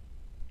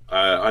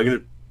 I'm going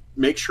to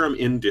make sure I'm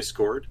in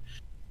Discord,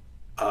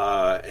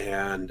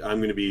 and I'm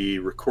going to be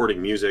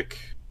recording music.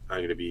 I'm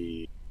going to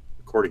be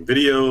recording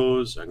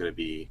videos. I'm going to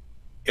be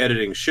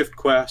editing Shift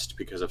Quest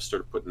because I've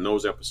started putting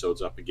those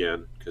episodes up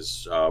again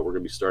because we're going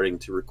to be starting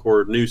to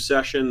record new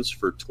sessions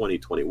for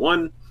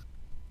 2021.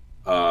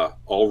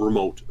 All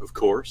remote, of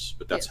course,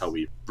 but that's how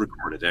we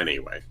record it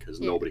anyway because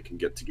nobody can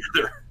get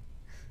together.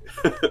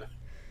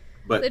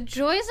 But the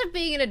joys of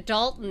being an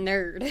adult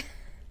nerd.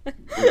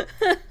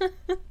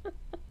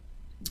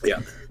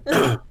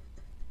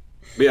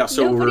 Yeah,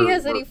 so nobody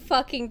has any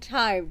fucking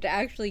time to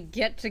actually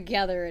get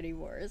together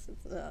anymore. It's,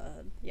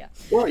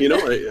 Well, you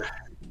know,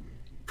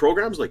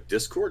 programs like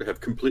Discord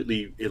have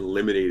completely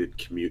eliminated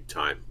commute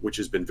time, which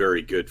has been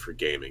very good for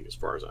gaming as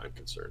far as I'm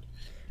concerned.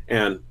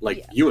 And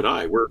like you and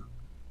I,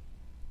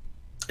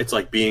 it's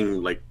like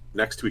being like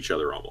next to each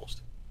other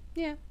almost.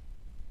 Yeah.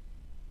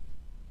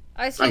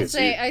 I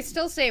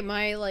still say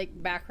my like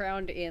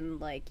background in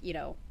like, you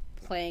know,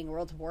 playing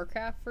World of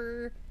Warcraft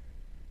for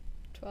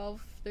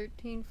 12,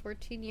 13,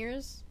 14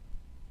 years.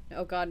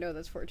 Oh god, no,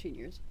 that's 14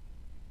 years.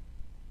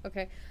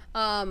 Okay.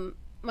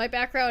 My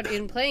background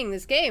in playing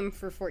this game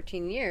for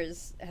 14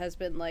 years has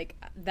been like,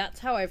 that's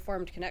how I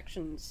formed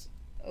connections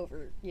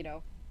over, you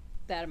know,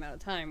 that amount of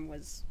time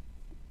was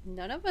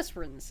none of us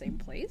were in the same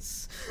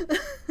place.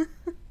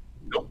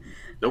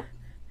 Nope.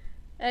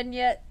 And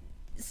yet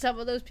some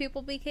of those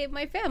people became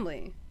my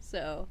family.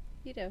 So,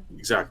 you know.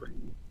 Exactly.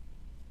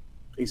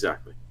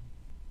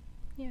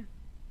 Yeah.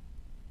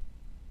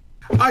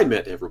 I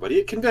met everybody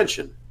at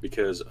convention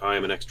because I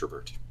am an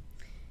extrovert.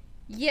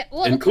 Yeah,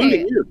 well,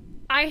 including you.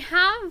 I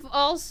have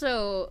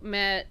also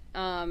met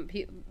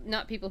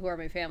not people who are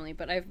my family,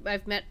 but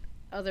I've met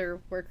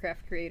other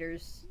Warcraft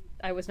creators.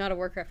 I was not a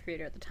Warcraft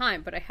creator at the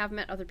time, but I have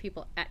met other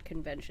people at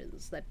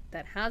conventions.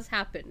 That has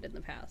happened in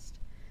the past.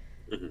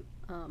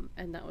 Mm-hmm.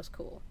 And that was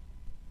cool.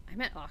 I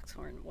met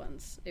Oxhorn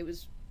once. It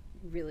was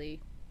really,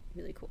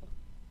 really cool.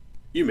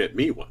 You met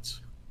me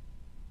once.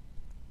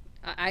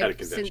 I've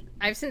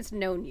since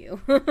known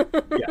you.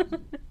 Yeah.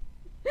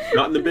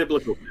 Not in the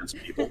biblical sense,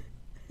 people.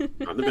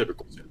 Not in the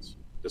biblical sense.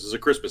 This is a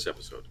Christmas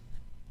episode.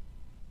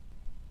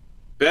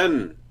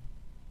 Ben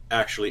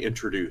actually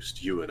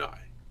introduced you and I.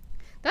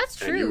 That's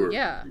true,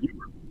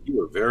 You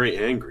were very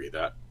angry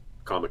that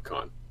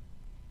Comic-Con.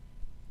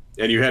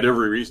 And you had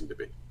every reason to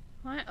be.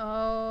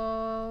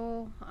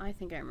 I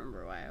think I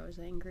remember why I was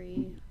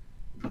angry.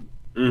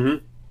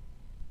 Mm-hmm.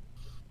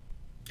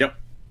 Yep.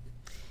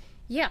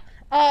 Yeah.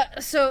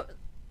 So,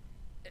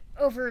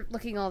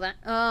 overlooking all that,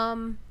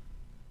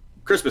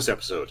 Christmas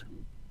episode.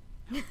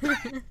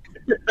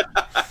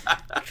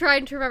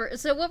 Trying to remember.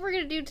 So what we're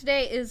going to do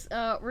today is,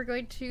 we're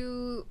going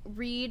to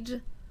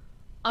read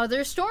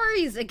other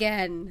stories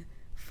again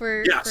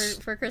for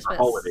Christmas.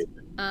 Holiday.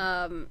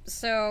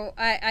 So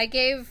I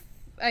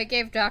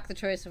gave Doc the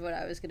choice of what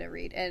I was going to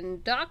read,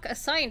 and Doc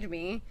assigned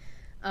me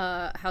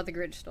How the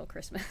Grinch Stole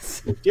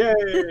Christmas.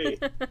 Yay!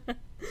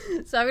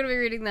 So I'm going to be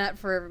reading that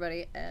for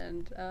everybody,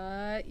 and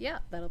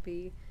that'll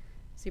be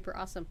super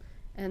awesome.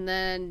 And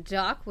then,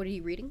 Doc, what are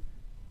you reading?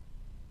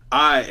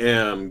 I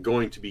am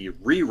going to be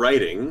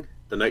rewriting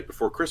The Night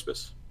Before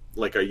Christmas,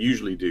 like I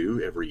usually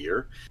do every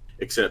year,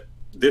 except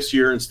this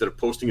year, instead of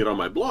posting it on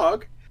my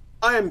blog,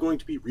 I am going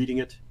to be reading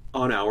it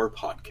on our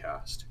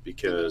podcast,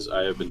 because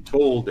I have been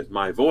told that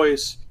my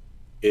voice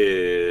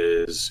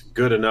is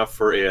good enough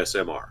for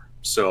ASMR.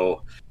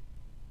 So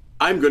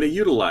I'm going to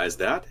utilize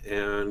that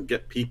and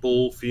get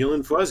people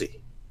feeling fuzzy.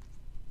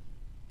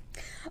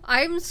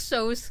 I'm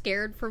so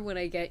scared for when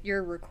I get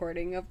your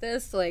recording of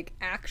this. Like,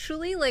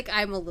 actually, like,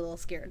 I'm a little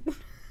scared.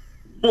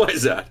 Why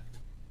is that?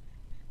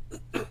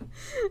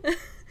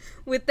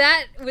 With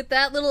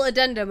that little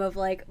addendum of,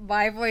 like,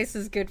 my voice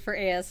is good for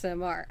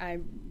ASMR,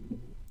 I'm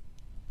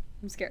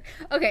scared.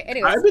 Okay,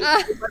 anyways.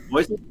 My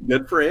voice is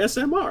good for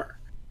ASMR.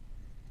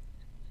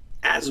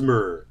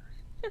 Asthma.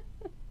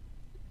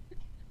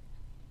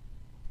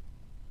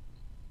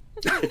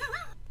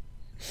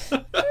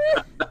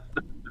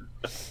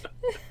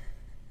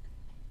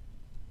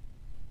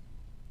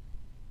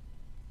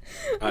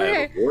 I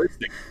have a voice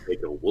that can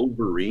make a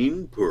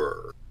Wolverine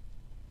purr.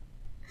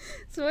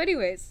 So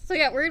anyways,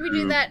 we're going to be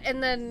doing that,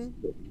 and then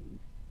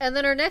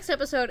our next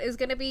episode is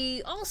going to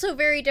be also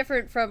very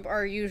different from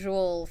our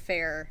usual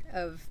fare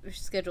of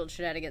scheduled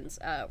shenanigans.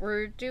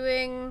 We're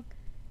doing...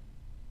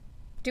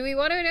 Do we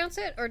want to announce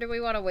it, or do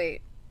we want to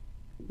wait?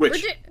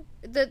 Which?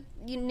 The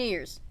New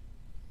Year's.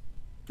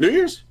 New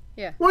Year's?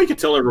 Yeah. Well, you can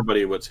tell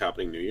everybody what's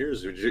happening New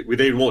Year's.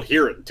 They won't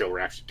hear it until we're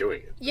actually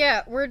doing it.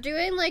 Yeah, we're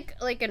doing like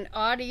an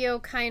audio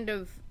kind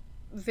of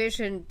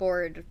vision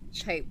board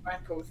type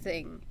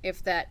thing,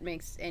 if that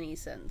makes any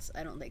sense.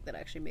 I don't think that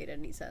actually made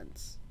any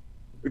sense.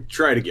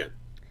 Try it again.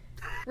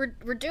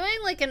 We're doing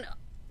like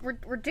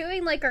we're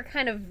doing like our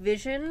kind of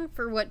vision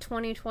for what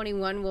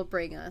 2021 will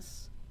bring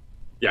us,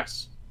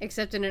 Yes.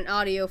 except in an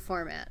audio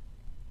format.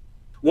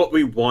 What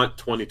we want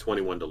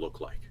 2021 to look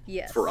like.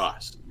 Yes. For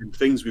us.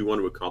 Things we want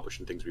to accomplish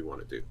and things we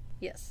want to do.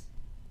 Yes.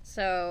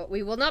 So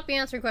we will not be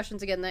answering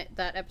questions again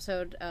that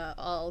episode.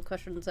 All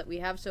questions that we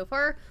have so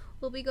far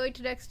will be going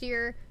to next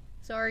year.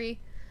 Sorry.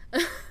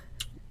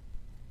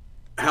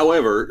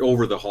 However,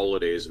 over the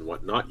holidays and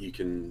whatnot, you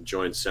can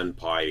join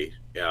Senpai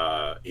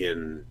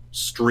in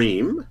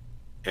stream,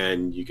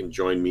 and you can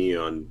join me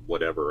on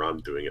whatever I'm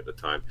doing at the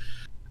time.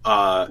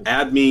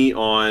 Add me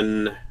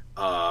on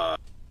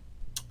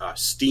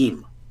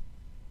Steam.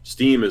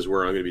 Steam is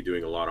where I'm going to be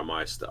doing a lot of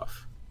my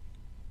stuff.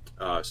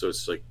 So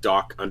it's like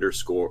doc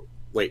 _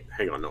 Wait,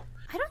 hang on, no.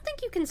 I don't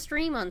think you can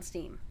stream on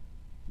Steam.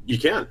 You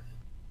can.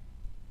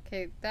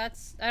 Okay, I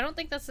don't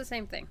think that's the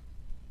same thing.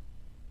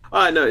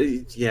 No,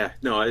 yeah,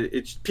 no.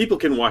 It's people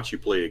can watch you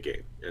play a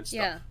game and stuff.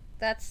 Yeah,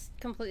 that's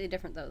completely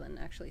different though than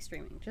actually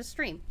streaming. Just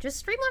stream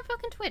on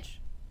fucking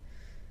Twitch.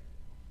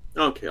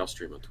 Okay, I'll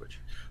stream on Twitch.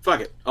 Fuck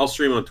it, I'll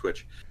stream on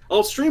Twitch.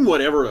 I'll stream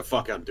whatever the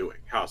fuck I'm doing.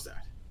 How's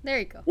that? There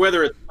you go.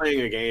 Whether it's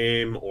playing a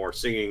game or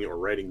singing or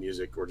writing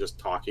music or just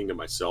talking to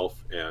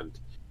myself and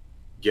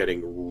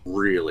getting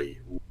really,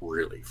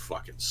 really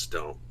fucking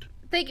stoned.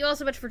 Thank you all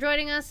so much for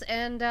joining us,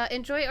 and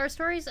enjoy our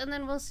stories, and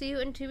then we'll see you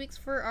in 2 weeks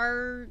for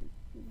our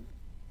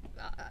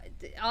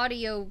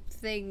audio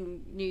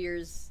thing, New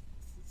Year's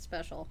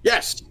special.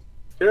 Yes!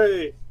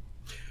 Hooray!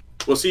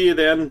 We'll see you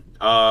then.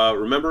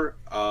 Remember,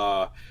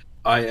 I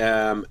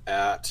am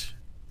at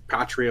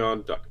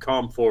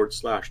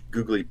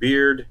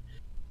patreon.com/googlybeard,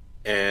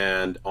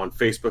 and on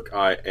Facebook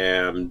I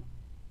am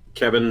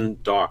Kevin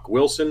Doc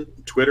Wilson.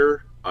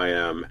 Twitter I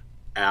am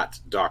at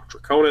Doc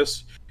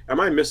Draconis. Am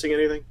I missing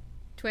anything?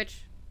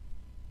 Twitch.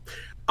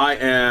 I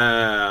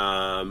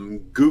am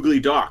Googly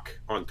Doc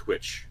on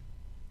Twitch.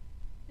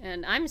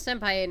 And I'm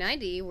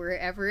Senpai90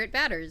 wherever it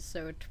matters,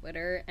 so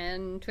Twitter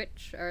and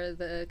Twitch are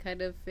the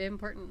kind of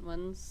important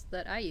ones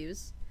that I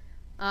use.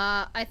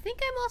 I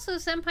think I'm also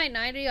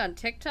Senpai90 on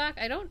TikTok.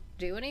 I don't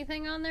do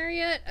anything on there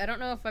yet. I don't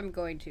know if I'm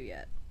going to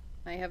yet.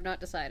 I have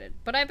not decided.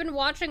 But I've been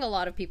watching a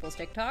lot of people's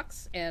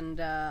TikToks, and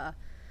I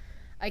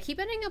keep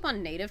ending up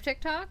on native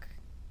TikTok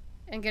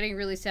and getting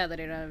really sad that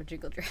I don't have a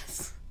jingle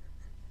dress.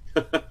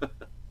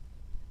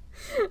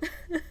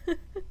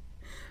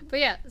 But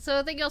yeah,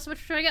 so thank you all so much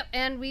for showing up,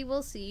 and we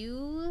will see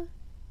you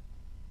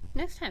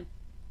next time.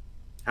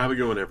 Have a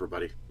good one,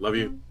 everybody. Love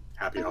you.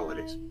 Happy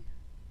holidays.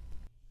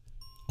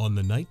 On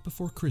the night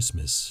before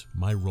Christmas,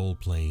 my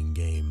role-playing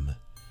game.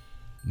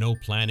 No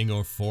planning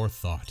or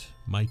forethought,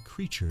 my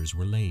creatures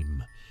were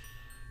lame.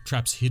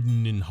 Traps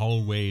hidden in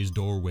hallways,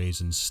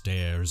 doorways, and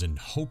stairs, in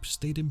hopes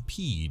they'd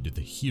impede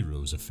the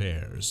hero's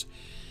affairs.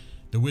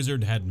 The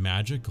wizard had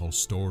magic all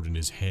stored in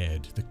his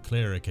head, the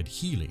cleric had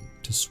healing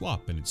to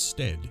swap in its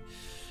stead.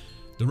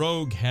 The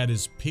rogue had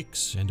his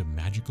picks and a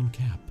magical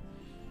cap.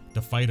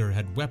 The fighter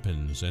had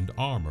weapons and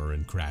armor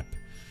and crap.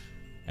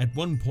 At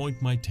one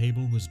point my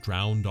table was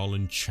drowned all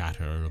in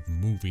chatter of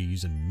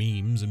movies and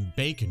memes and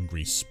bacon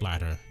grease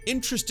splatter.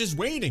 Interest is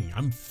waning,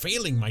 I'm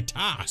failing my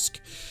task.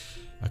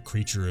 A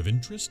creature of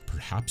interest,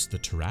 perhaps the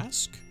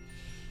Tarrasque?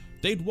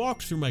 They'd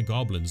walked through my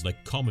goblins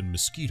like common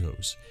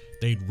mosquitoes.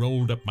 They'd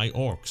rolled up my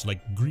orcs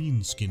like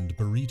green-skinned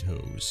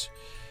burritos.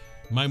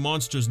 My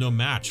monster's no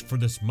match for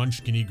this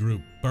munchkin-y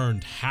group,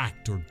 burned,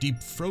 hacked, or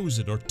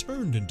deep-frozen, or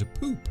turned into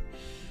poop.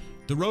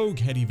 The rogue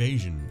had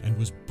evasion and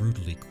was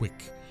brutally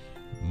quick.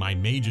 My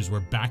mages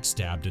were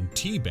backstabbed and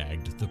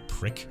teabagged, the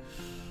prick.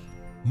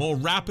 More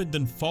rapid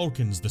than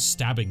falcons the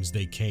stabbings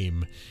they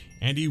came,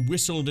 and he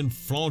whistled and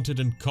flaunted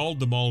and called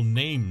them all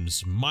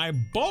names. My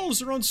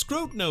balls are on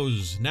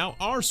Scrotenose, now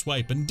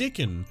Arswipe and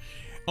Dickon,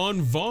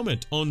 on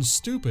Vomit, on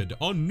Stupid,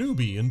 on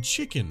Newbie and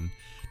Chicken,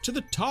 to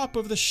the top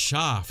of the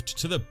shaft,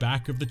 to the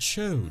back of the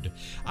chode.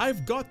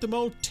 I've got them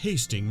all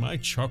tasting my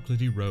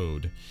chocolatey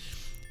road.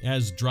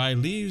 As dry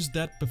leaves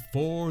that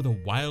before the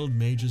wild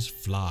mages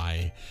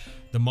fly,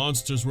 the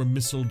monsters were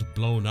missiled,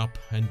 blown up,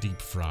 and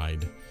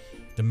deep-fried.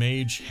 The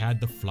mage had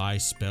the fly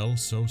spell,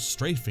 so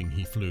strafing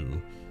he flew.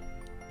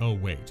 Oh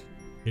wait,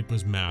 it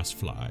was mass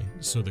fly,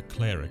 so the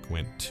cleric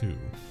went too.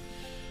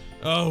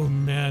 Oh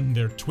man,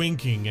 they're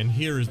twinking, and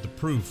here is the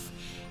proof.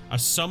 A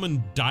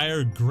summoned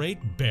dire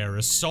great bear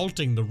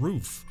assaulting the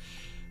roof.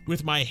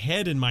 With my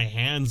head in my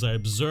hands I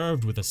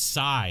observed with a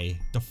sigh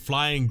the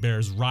flying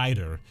bear's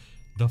rider,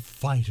 the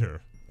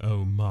fighter,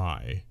 oh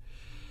my.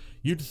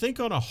 You'd think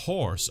on a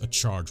horse a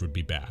charge would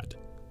be bad.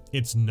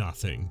 It's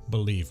nothing,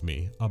 believe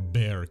me, a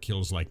bear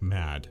kills like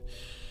mad.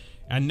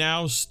 And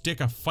now stick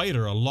a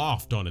fighter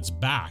aloft on its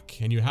back,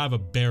 and you have a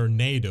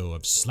bearnado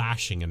of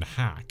slashing and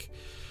hack.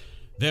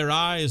 Their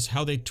eyes,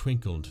 how they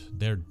twinkled,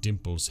 their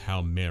dimples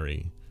how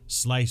merry,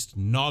 sliced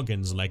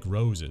noggins like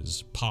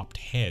roses, popped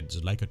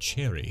heads like a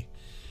cherry.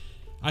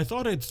 I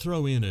thought I'd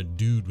throw in a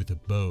dude with a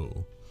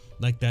bow,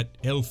 like that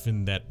elf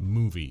in that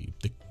movie,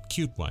 the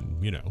cute one,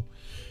 you know.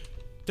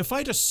 The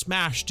fighter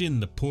smashed in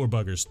the poor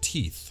bugger's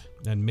teeth,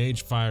 and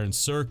Magefire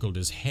encircled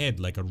his head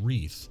like a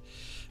wreath.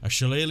 A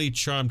shillelagh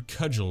charmed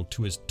cudgel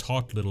to his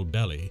taut little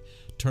belly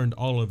turned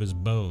all of his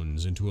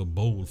bones into a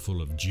bowl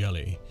full of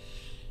jelly.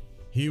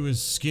 He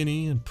was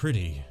skinny and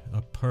pretty,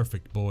 a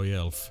perfect boy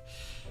elf.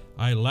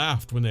 I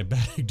laughed when they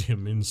bagged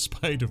him in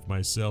spite of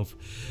myself.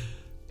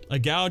 A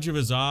gouge of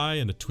his eye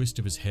and a twist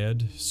of his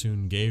head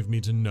soon gave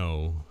me to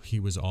know he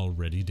was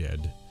already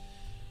dead.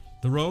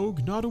 The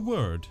rogue, not a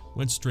word,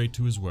 went straight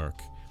to his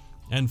work,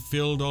 and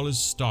filled all his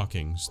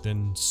stockings,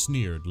 then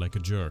sneered like a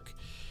jerk,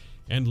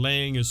 and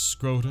laying his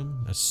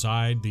scrotum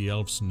aside the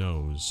elf's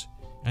nose,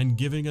 and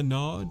giving a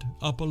nod,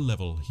 up a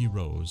level he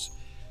rose.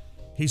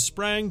 He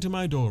sprang to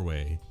my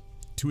doorway,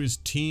 to his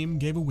team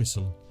gave a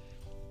whistle,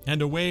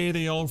 and away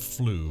they all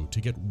flew to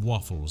get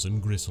waffles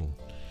and gristle.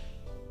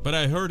 But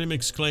I heard him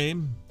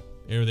exclaim,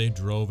 ere they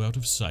drove out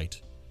of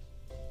sight,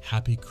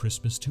 "Happy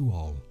Christmas to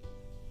all,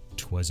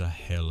 'twas a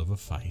hell of a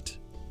fight."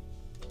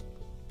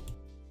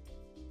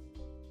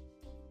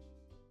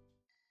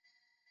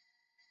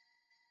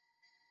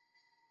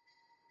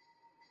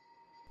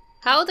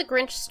 How the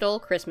Grinch Stole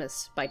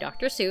Christmas by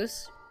Dr.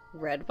 Seuss,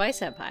 read by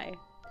Senpai.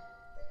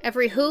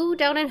 Every Who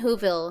down in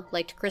Whoville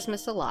liked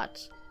Christmas a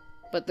lot,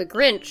 but the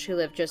Grinch, who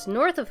lived just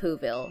north of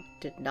Whoville,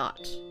 did not.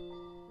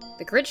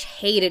 The Grinch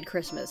hated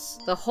Christmas,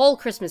 the whole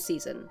Christmas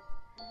season.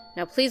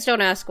 Now please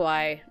don't ask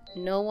why,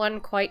 no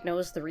one quite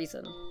knows the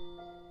reason.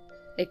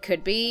 It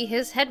could be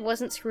his head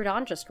wasn't screwed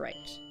on just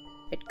right.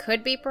 It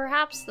could be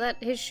perhaps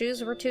that his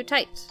shoes were too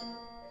tight.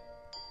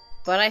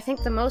 But I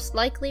think the most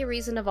likely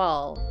reason of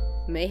all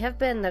may have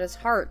been that his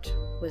heart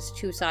was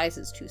 2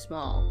 sizes too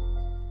small.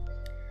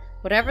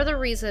 Whatever the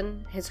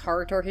reason, his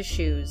heart or his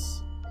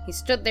shoes, he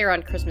stood there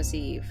on Christmas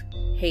Eve,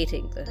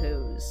 hating the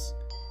Whos.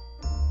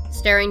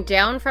 Staring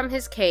down from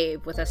his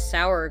cave with a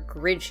sour,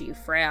 grinchy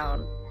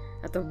frown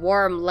at the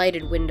warm,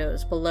 lighted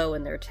windows below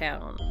in their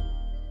town.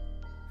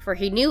 For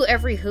he knew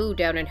every Who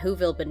down in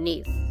Whoville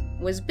beneath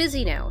was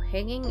busy now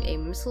hanging a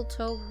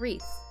mistletoe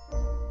wreath.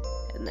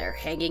 And they're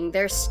hanging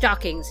their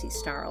stockings, he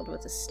snarled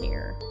with a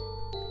sneer.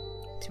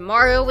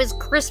 Tomorrow is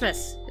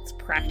Christmas, it's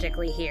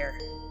practically here.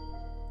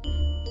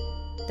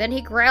 Then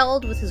he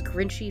growled with his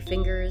grinchy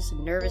fingers,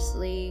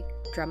 nervously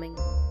drumming.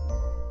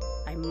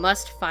 I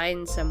must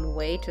find some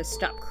way to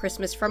stop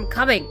Christmas from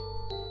coming.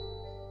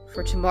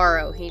 For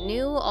tomorrow he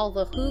knew all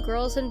the Who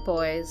girls and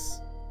boys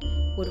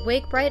would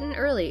wake bright and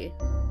early.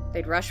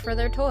 They'd rush for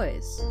their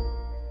toys.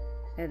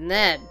 And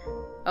then,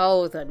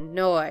 oh the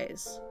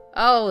noise.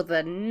 Oh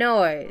the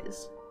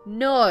noise.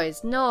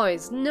 Noise,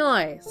 noise,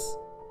 noise.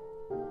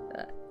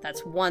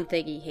 That's one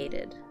thing he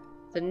hated.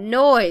 The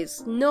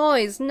noise,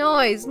 noise,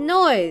 noise,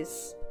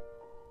 noise.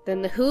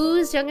 Then the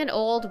Whos, young and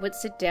old, would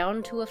sit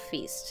down to a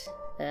feast.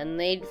 And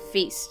they'd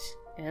feast.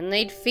 And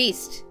they'd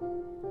feast.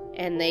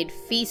 And they'd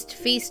feast,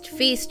 feast,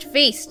 feast,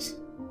 feast.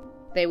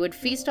 They would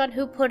feast on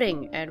Who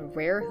pudding and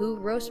rare Who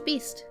roast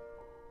beast.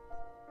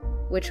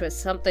 Which was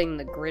something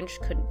the Grinch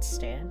couldn't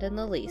stand in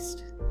the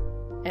least.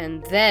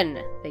 And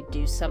then they'd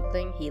do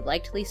something he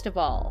liked least of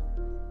all.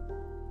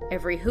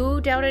 Every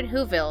Who down in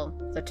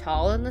Whoville, the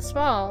tall and the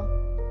small,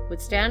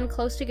 would stand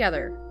close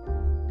together,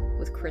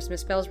 with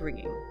Christmas bells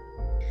ringing.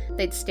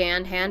 They'd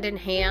stand hand in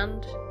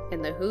hand,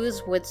 and the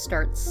Whos would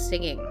start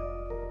singing.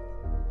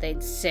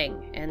 They'd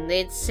sing, and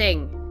they'd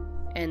sing,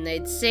 and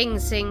they'd sing,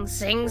 sing,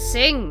 sing,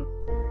 sing.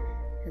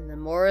 And the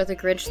more the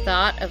Grinch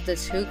thought of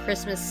this Who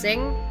Christmas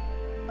sing,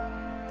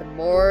 the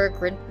more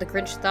the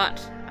Grinch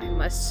thought, I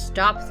must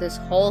stop this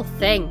whole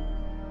thing.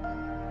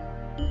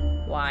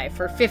 Why,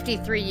 for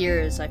 53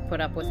 years I've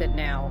put up with it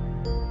now.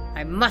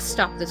 I must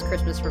stop this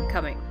Christmas from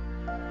coming.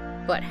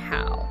 But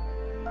how?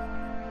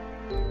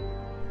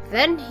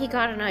 Then he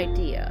got an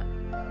idea.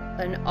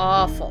 An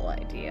awful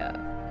idea.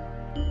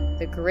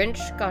 The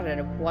Grinch got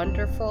a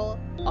wonderful,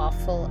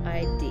 awful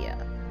idea.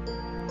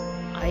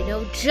 I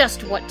know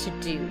just what to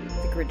do,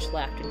 the Grinch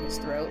laughed in his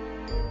throat.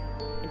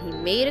 And he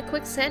made a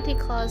quick Santa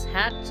Claus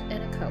hat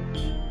and a coat.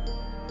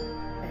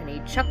 And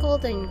he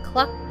chuckled and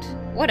clucked,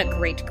 what a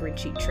great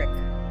Grinchy trick.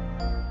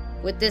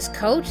 With this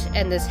coat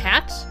and this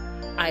hat,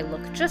 I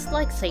look just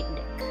like Saint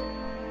Nick.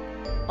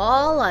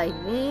 All I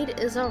need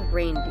is a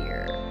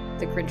reindeer.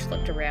 The Grinch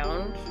looked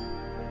around.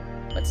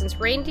 But since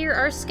reindeer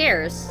are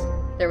scarce,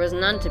 there was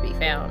none to be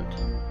found.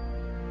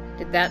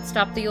 Did that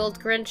stop the old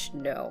Grinch?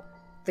 No.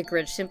 The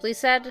Grinch simply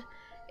said,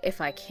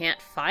 if I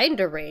can't find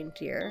a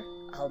reindeer,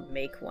 I'll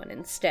make one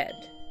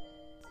instead.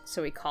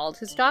 So he called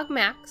his dog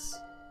Max,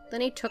 then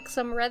he took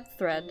some red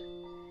thread,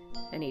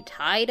 and he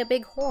tied a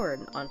big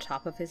horn on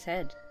top of his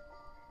head.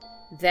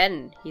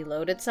 Then he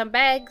loaded some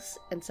bags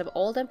and some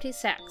old empty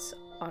sacks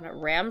on a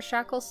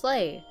ramshackle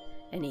sleigh,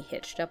 and he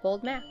hitched up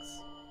old Max.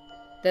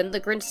 Then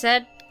the Grinch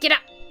said, get up!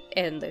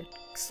 And the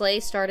sleigh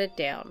started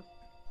down,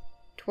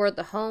 toward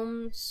the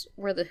homes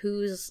where the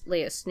Whos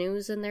lay a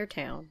snooze in their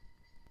town.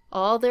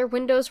 All their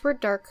windows were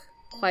dark,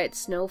 quiet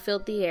snow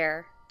filled the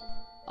air.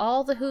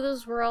 All the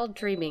Whos were all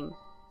dreaming,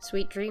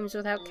 sweet dreams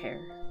without care.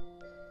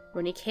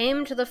 When he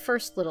came to the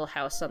first little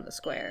house on the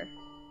square,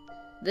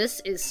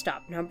 this is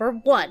stop number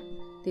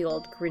 1. the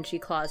old Grinchy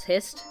Claus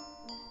hissed.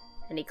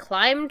 And he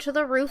climbed to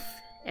the roof,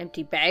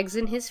 empty bags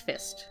in his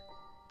fist.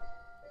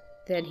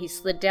 Then he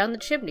slid down the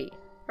chimney,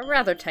 a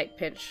rather tight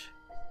pinch.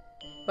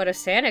 But if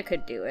Santa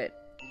could do it,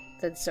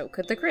 then so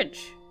could the Grinch.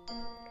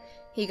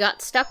 He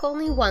got stuck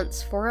only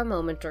once for a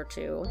moment or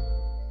two.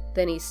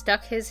 Then he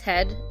stuck his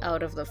head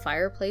out of the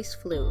fireplace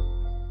flue,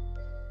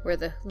 where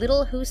the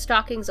little Who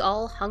stockings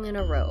all hung in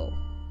a row.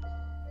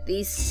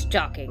 These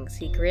stockings,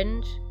 he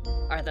grinned,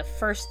 are the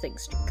first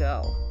things to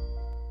go.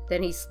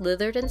 Then he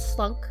slithered and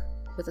slunk,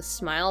 with a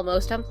smile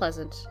most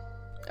unpleasant,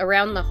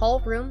 around the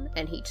whole room,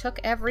 and he took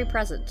every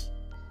present.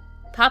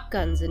 Pop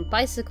guns and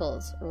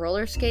bicycles,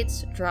 roller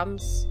skates,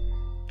 drums,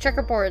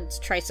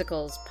 checkerboards,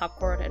 tricycles,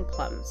 popcorn, and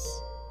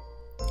plums.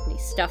 And he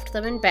stuffed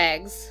them in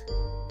bags.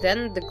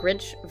 Then the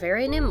Grinch,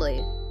 very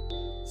nimbly,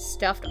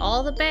 stuffed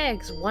all the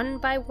bags one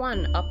by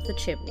one up the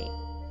chimney.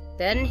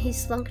 Then he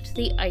slunk to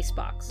the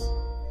icebox.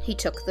 He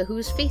took the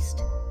Who's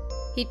feast.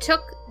 He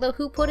took the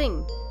Who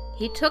pudding.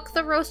 He took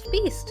the roast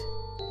beast.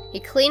 He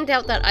cleaned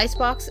out that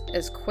icebox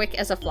as quick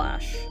as a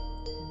flash.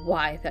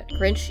 Why, that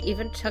Grinch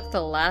even took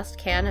the last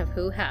can of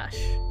Who hash.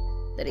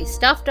 Then he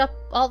stuffed up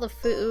all the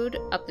food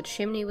up the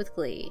chimney with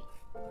glee.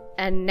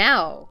 And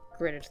now,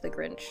 grinned the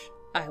Grinch,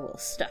 I will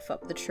stuff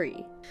up the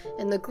tree.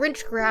 And the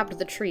Grinch grabbed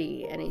the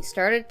tree, and he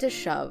started to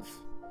shove,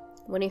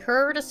 when he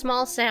heard a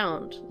small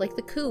sound, like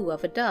the coo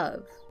of a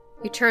dove.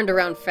 He turned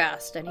around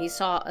fast, and he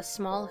saw a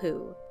small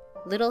Who,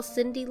 little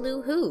Cindy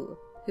Lou who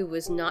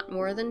was not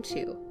more than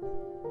 2.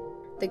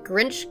 The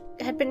Grinch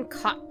had been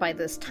caught by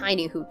this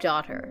tiny Who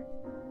daughter,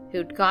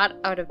 who'd got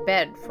out of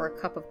bed for a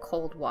cup of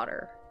cold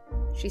water.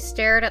 She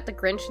stared at the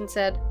Grinch and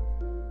said,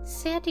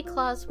 Santa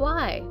Claus,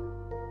 why?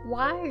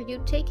 Why are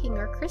you taking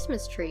our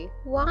Christmas tree?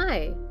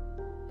 Why?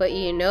 But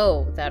you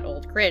know that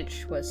old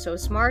Grinch was so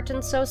smart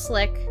and so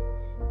slick.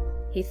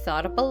 He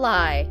thought up a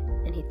lie,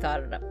 and he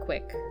thought it up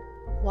quick.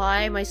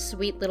 Why, my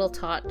sweet little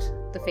tot,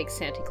 the fake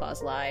Santa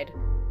Claus lied.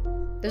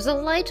 There's a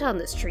light on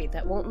this tree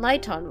that won't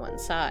light on one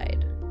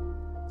side.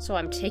 So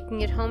I'm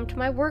taking it home to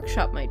my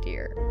workshop, my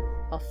dear.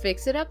 I'll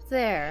fix it up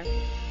there,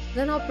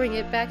 then I'll bring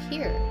it back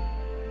here.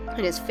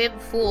 And his fib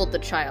fooled the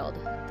child.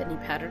 Then he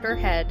patted her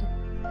head,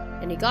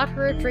 and he got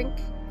her a drink,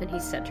 and he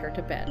sent her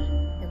to bed.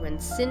 And when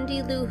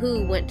Cindy Lou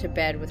Who went to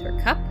bed with her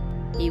cup,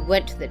 he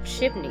went to the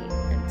chimney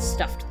and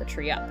stuffed the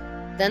tree up.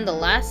 Then the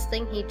last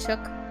thing he took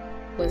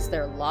was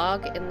their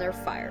log and their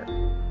fire.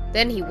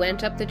 Then he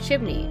went up the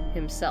chimney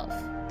himself,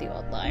 the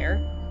old liar.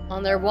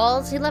 On their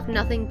walls he left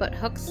nothing but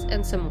hooks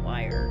and some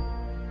wire.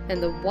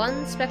 And the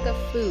one speck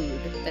of food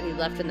that he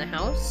left in the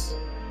house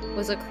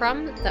was a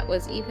crumb that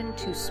was even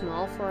too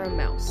small for a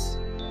mouse.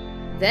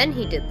 Then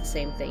he did the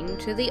same thing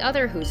to the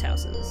other Who's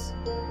houses,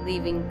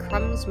 leaving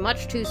crumbs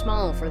much too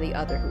small for the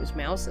other Who's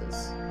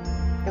mouses.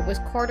 It was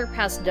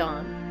 15:15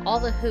 dawn, all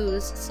the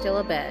Who's still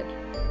abed,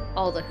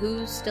 all the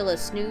Who's still a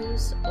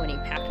snooze when he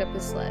packed up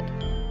his sled.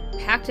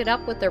 Packed it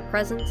up with their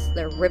presents,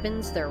 their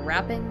ribbons, their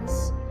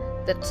wrappings,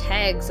 the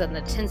tags and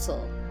the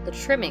tinsel, the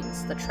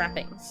trimmings, the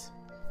trappings.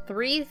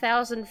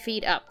 3,000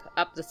 feet up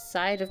the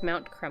side of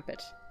Mount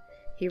Crumpet,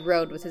 he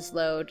rode with his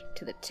load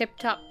to the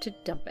tip-top to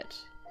dump it.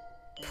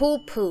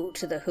 Pooh-pooh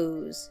to the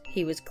Who's,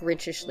 he was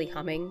grinchishly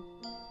humming.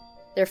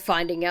 They're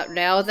finding out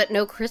now that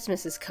no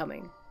Christmas is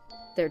coming.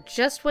 They're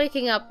just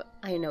waking up,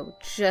 I know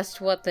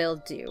just what they'll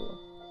do.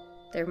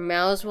 Their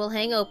mouths will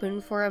hang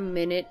open for a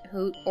minute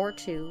or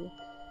two.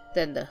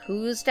 Then the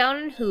Who's down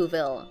in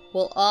Whoville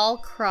will all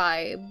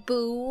cry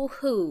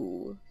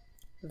boo-hoo.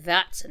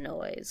 That's a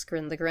noise,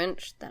 grinned the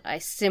Grinch, that I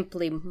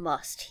simply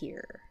must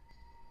hear.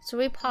 So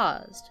he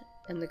paused,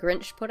 and the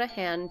Grinch put a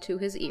hand to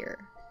his ear.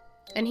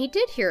 And he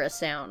did hear a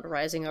sound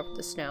rising over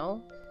the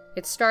snow.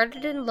 It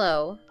started in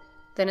low,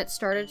 then it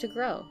started to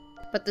grow.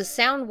 But the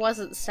sound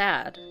wasn't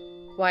sad.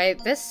 Why,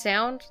 this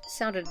sound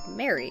sounded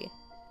merry.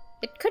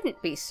 It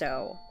couldn't be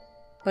so.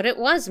 But it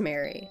was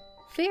merry.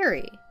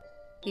 Very.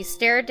 He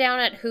stared down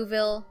at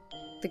Whoville.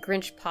 The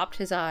Grinch popped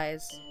his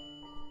eyes.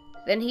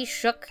 Then he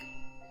shook.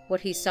 What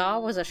he saw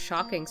was a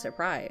shocking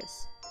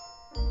surprise.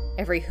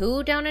 Every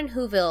Who down in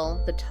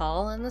Whoville, the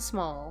tall and the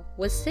small,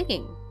 was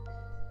singing,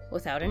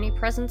 without any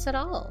presents at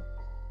all.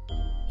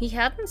 He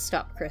hadn't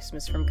stopped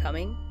Christmas from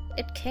coming.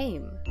 It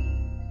came.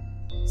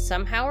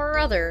 Somehow or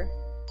other,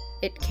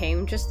 it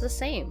came just the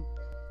same.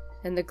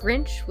 And the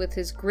Grinch, with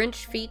his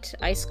Grinch feet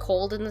ice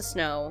cold in the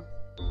snow,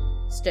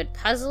 stood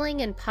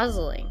puzzling and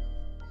puzzling.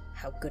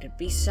 How could it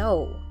be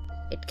so?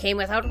 It came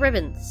without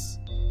ribbons.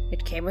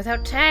 It came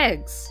without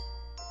tags.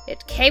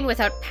 It came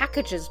without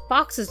packages,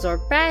 boxes, or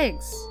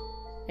bags.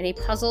 And he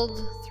puzzled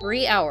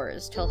 3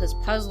 hours till his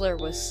puzzler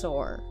was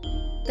sore.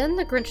 Then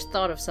the Grinch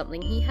thought of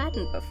something he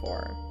hadn't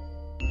before.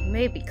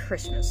 Maybe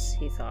Christmas,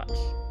 he thought,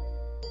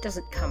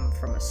 doesn't come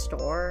from a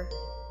store.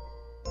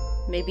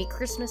 Maybe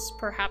Christmas,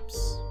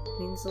 perhaps,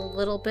 means a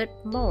little bit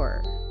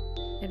more.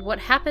 And what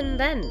happened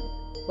then?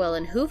 Well,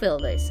 in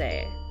Whoville they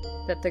say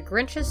that the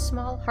Grinch's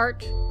small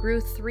heart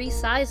grew 3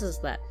 sizes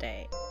that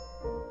day.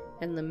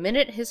 And the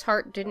minute his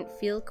heart didn't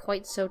feel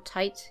quite so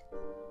tight,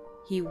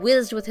 he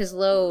whizzed with his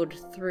load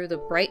through the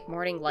bright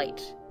morning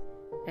light,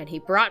 and he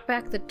brought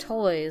back the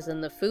toys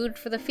and the food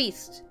for the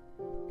feast.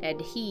 And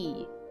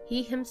he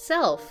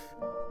himself,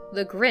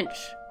 the Grinch,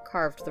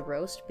 carved the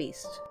roast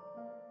beast.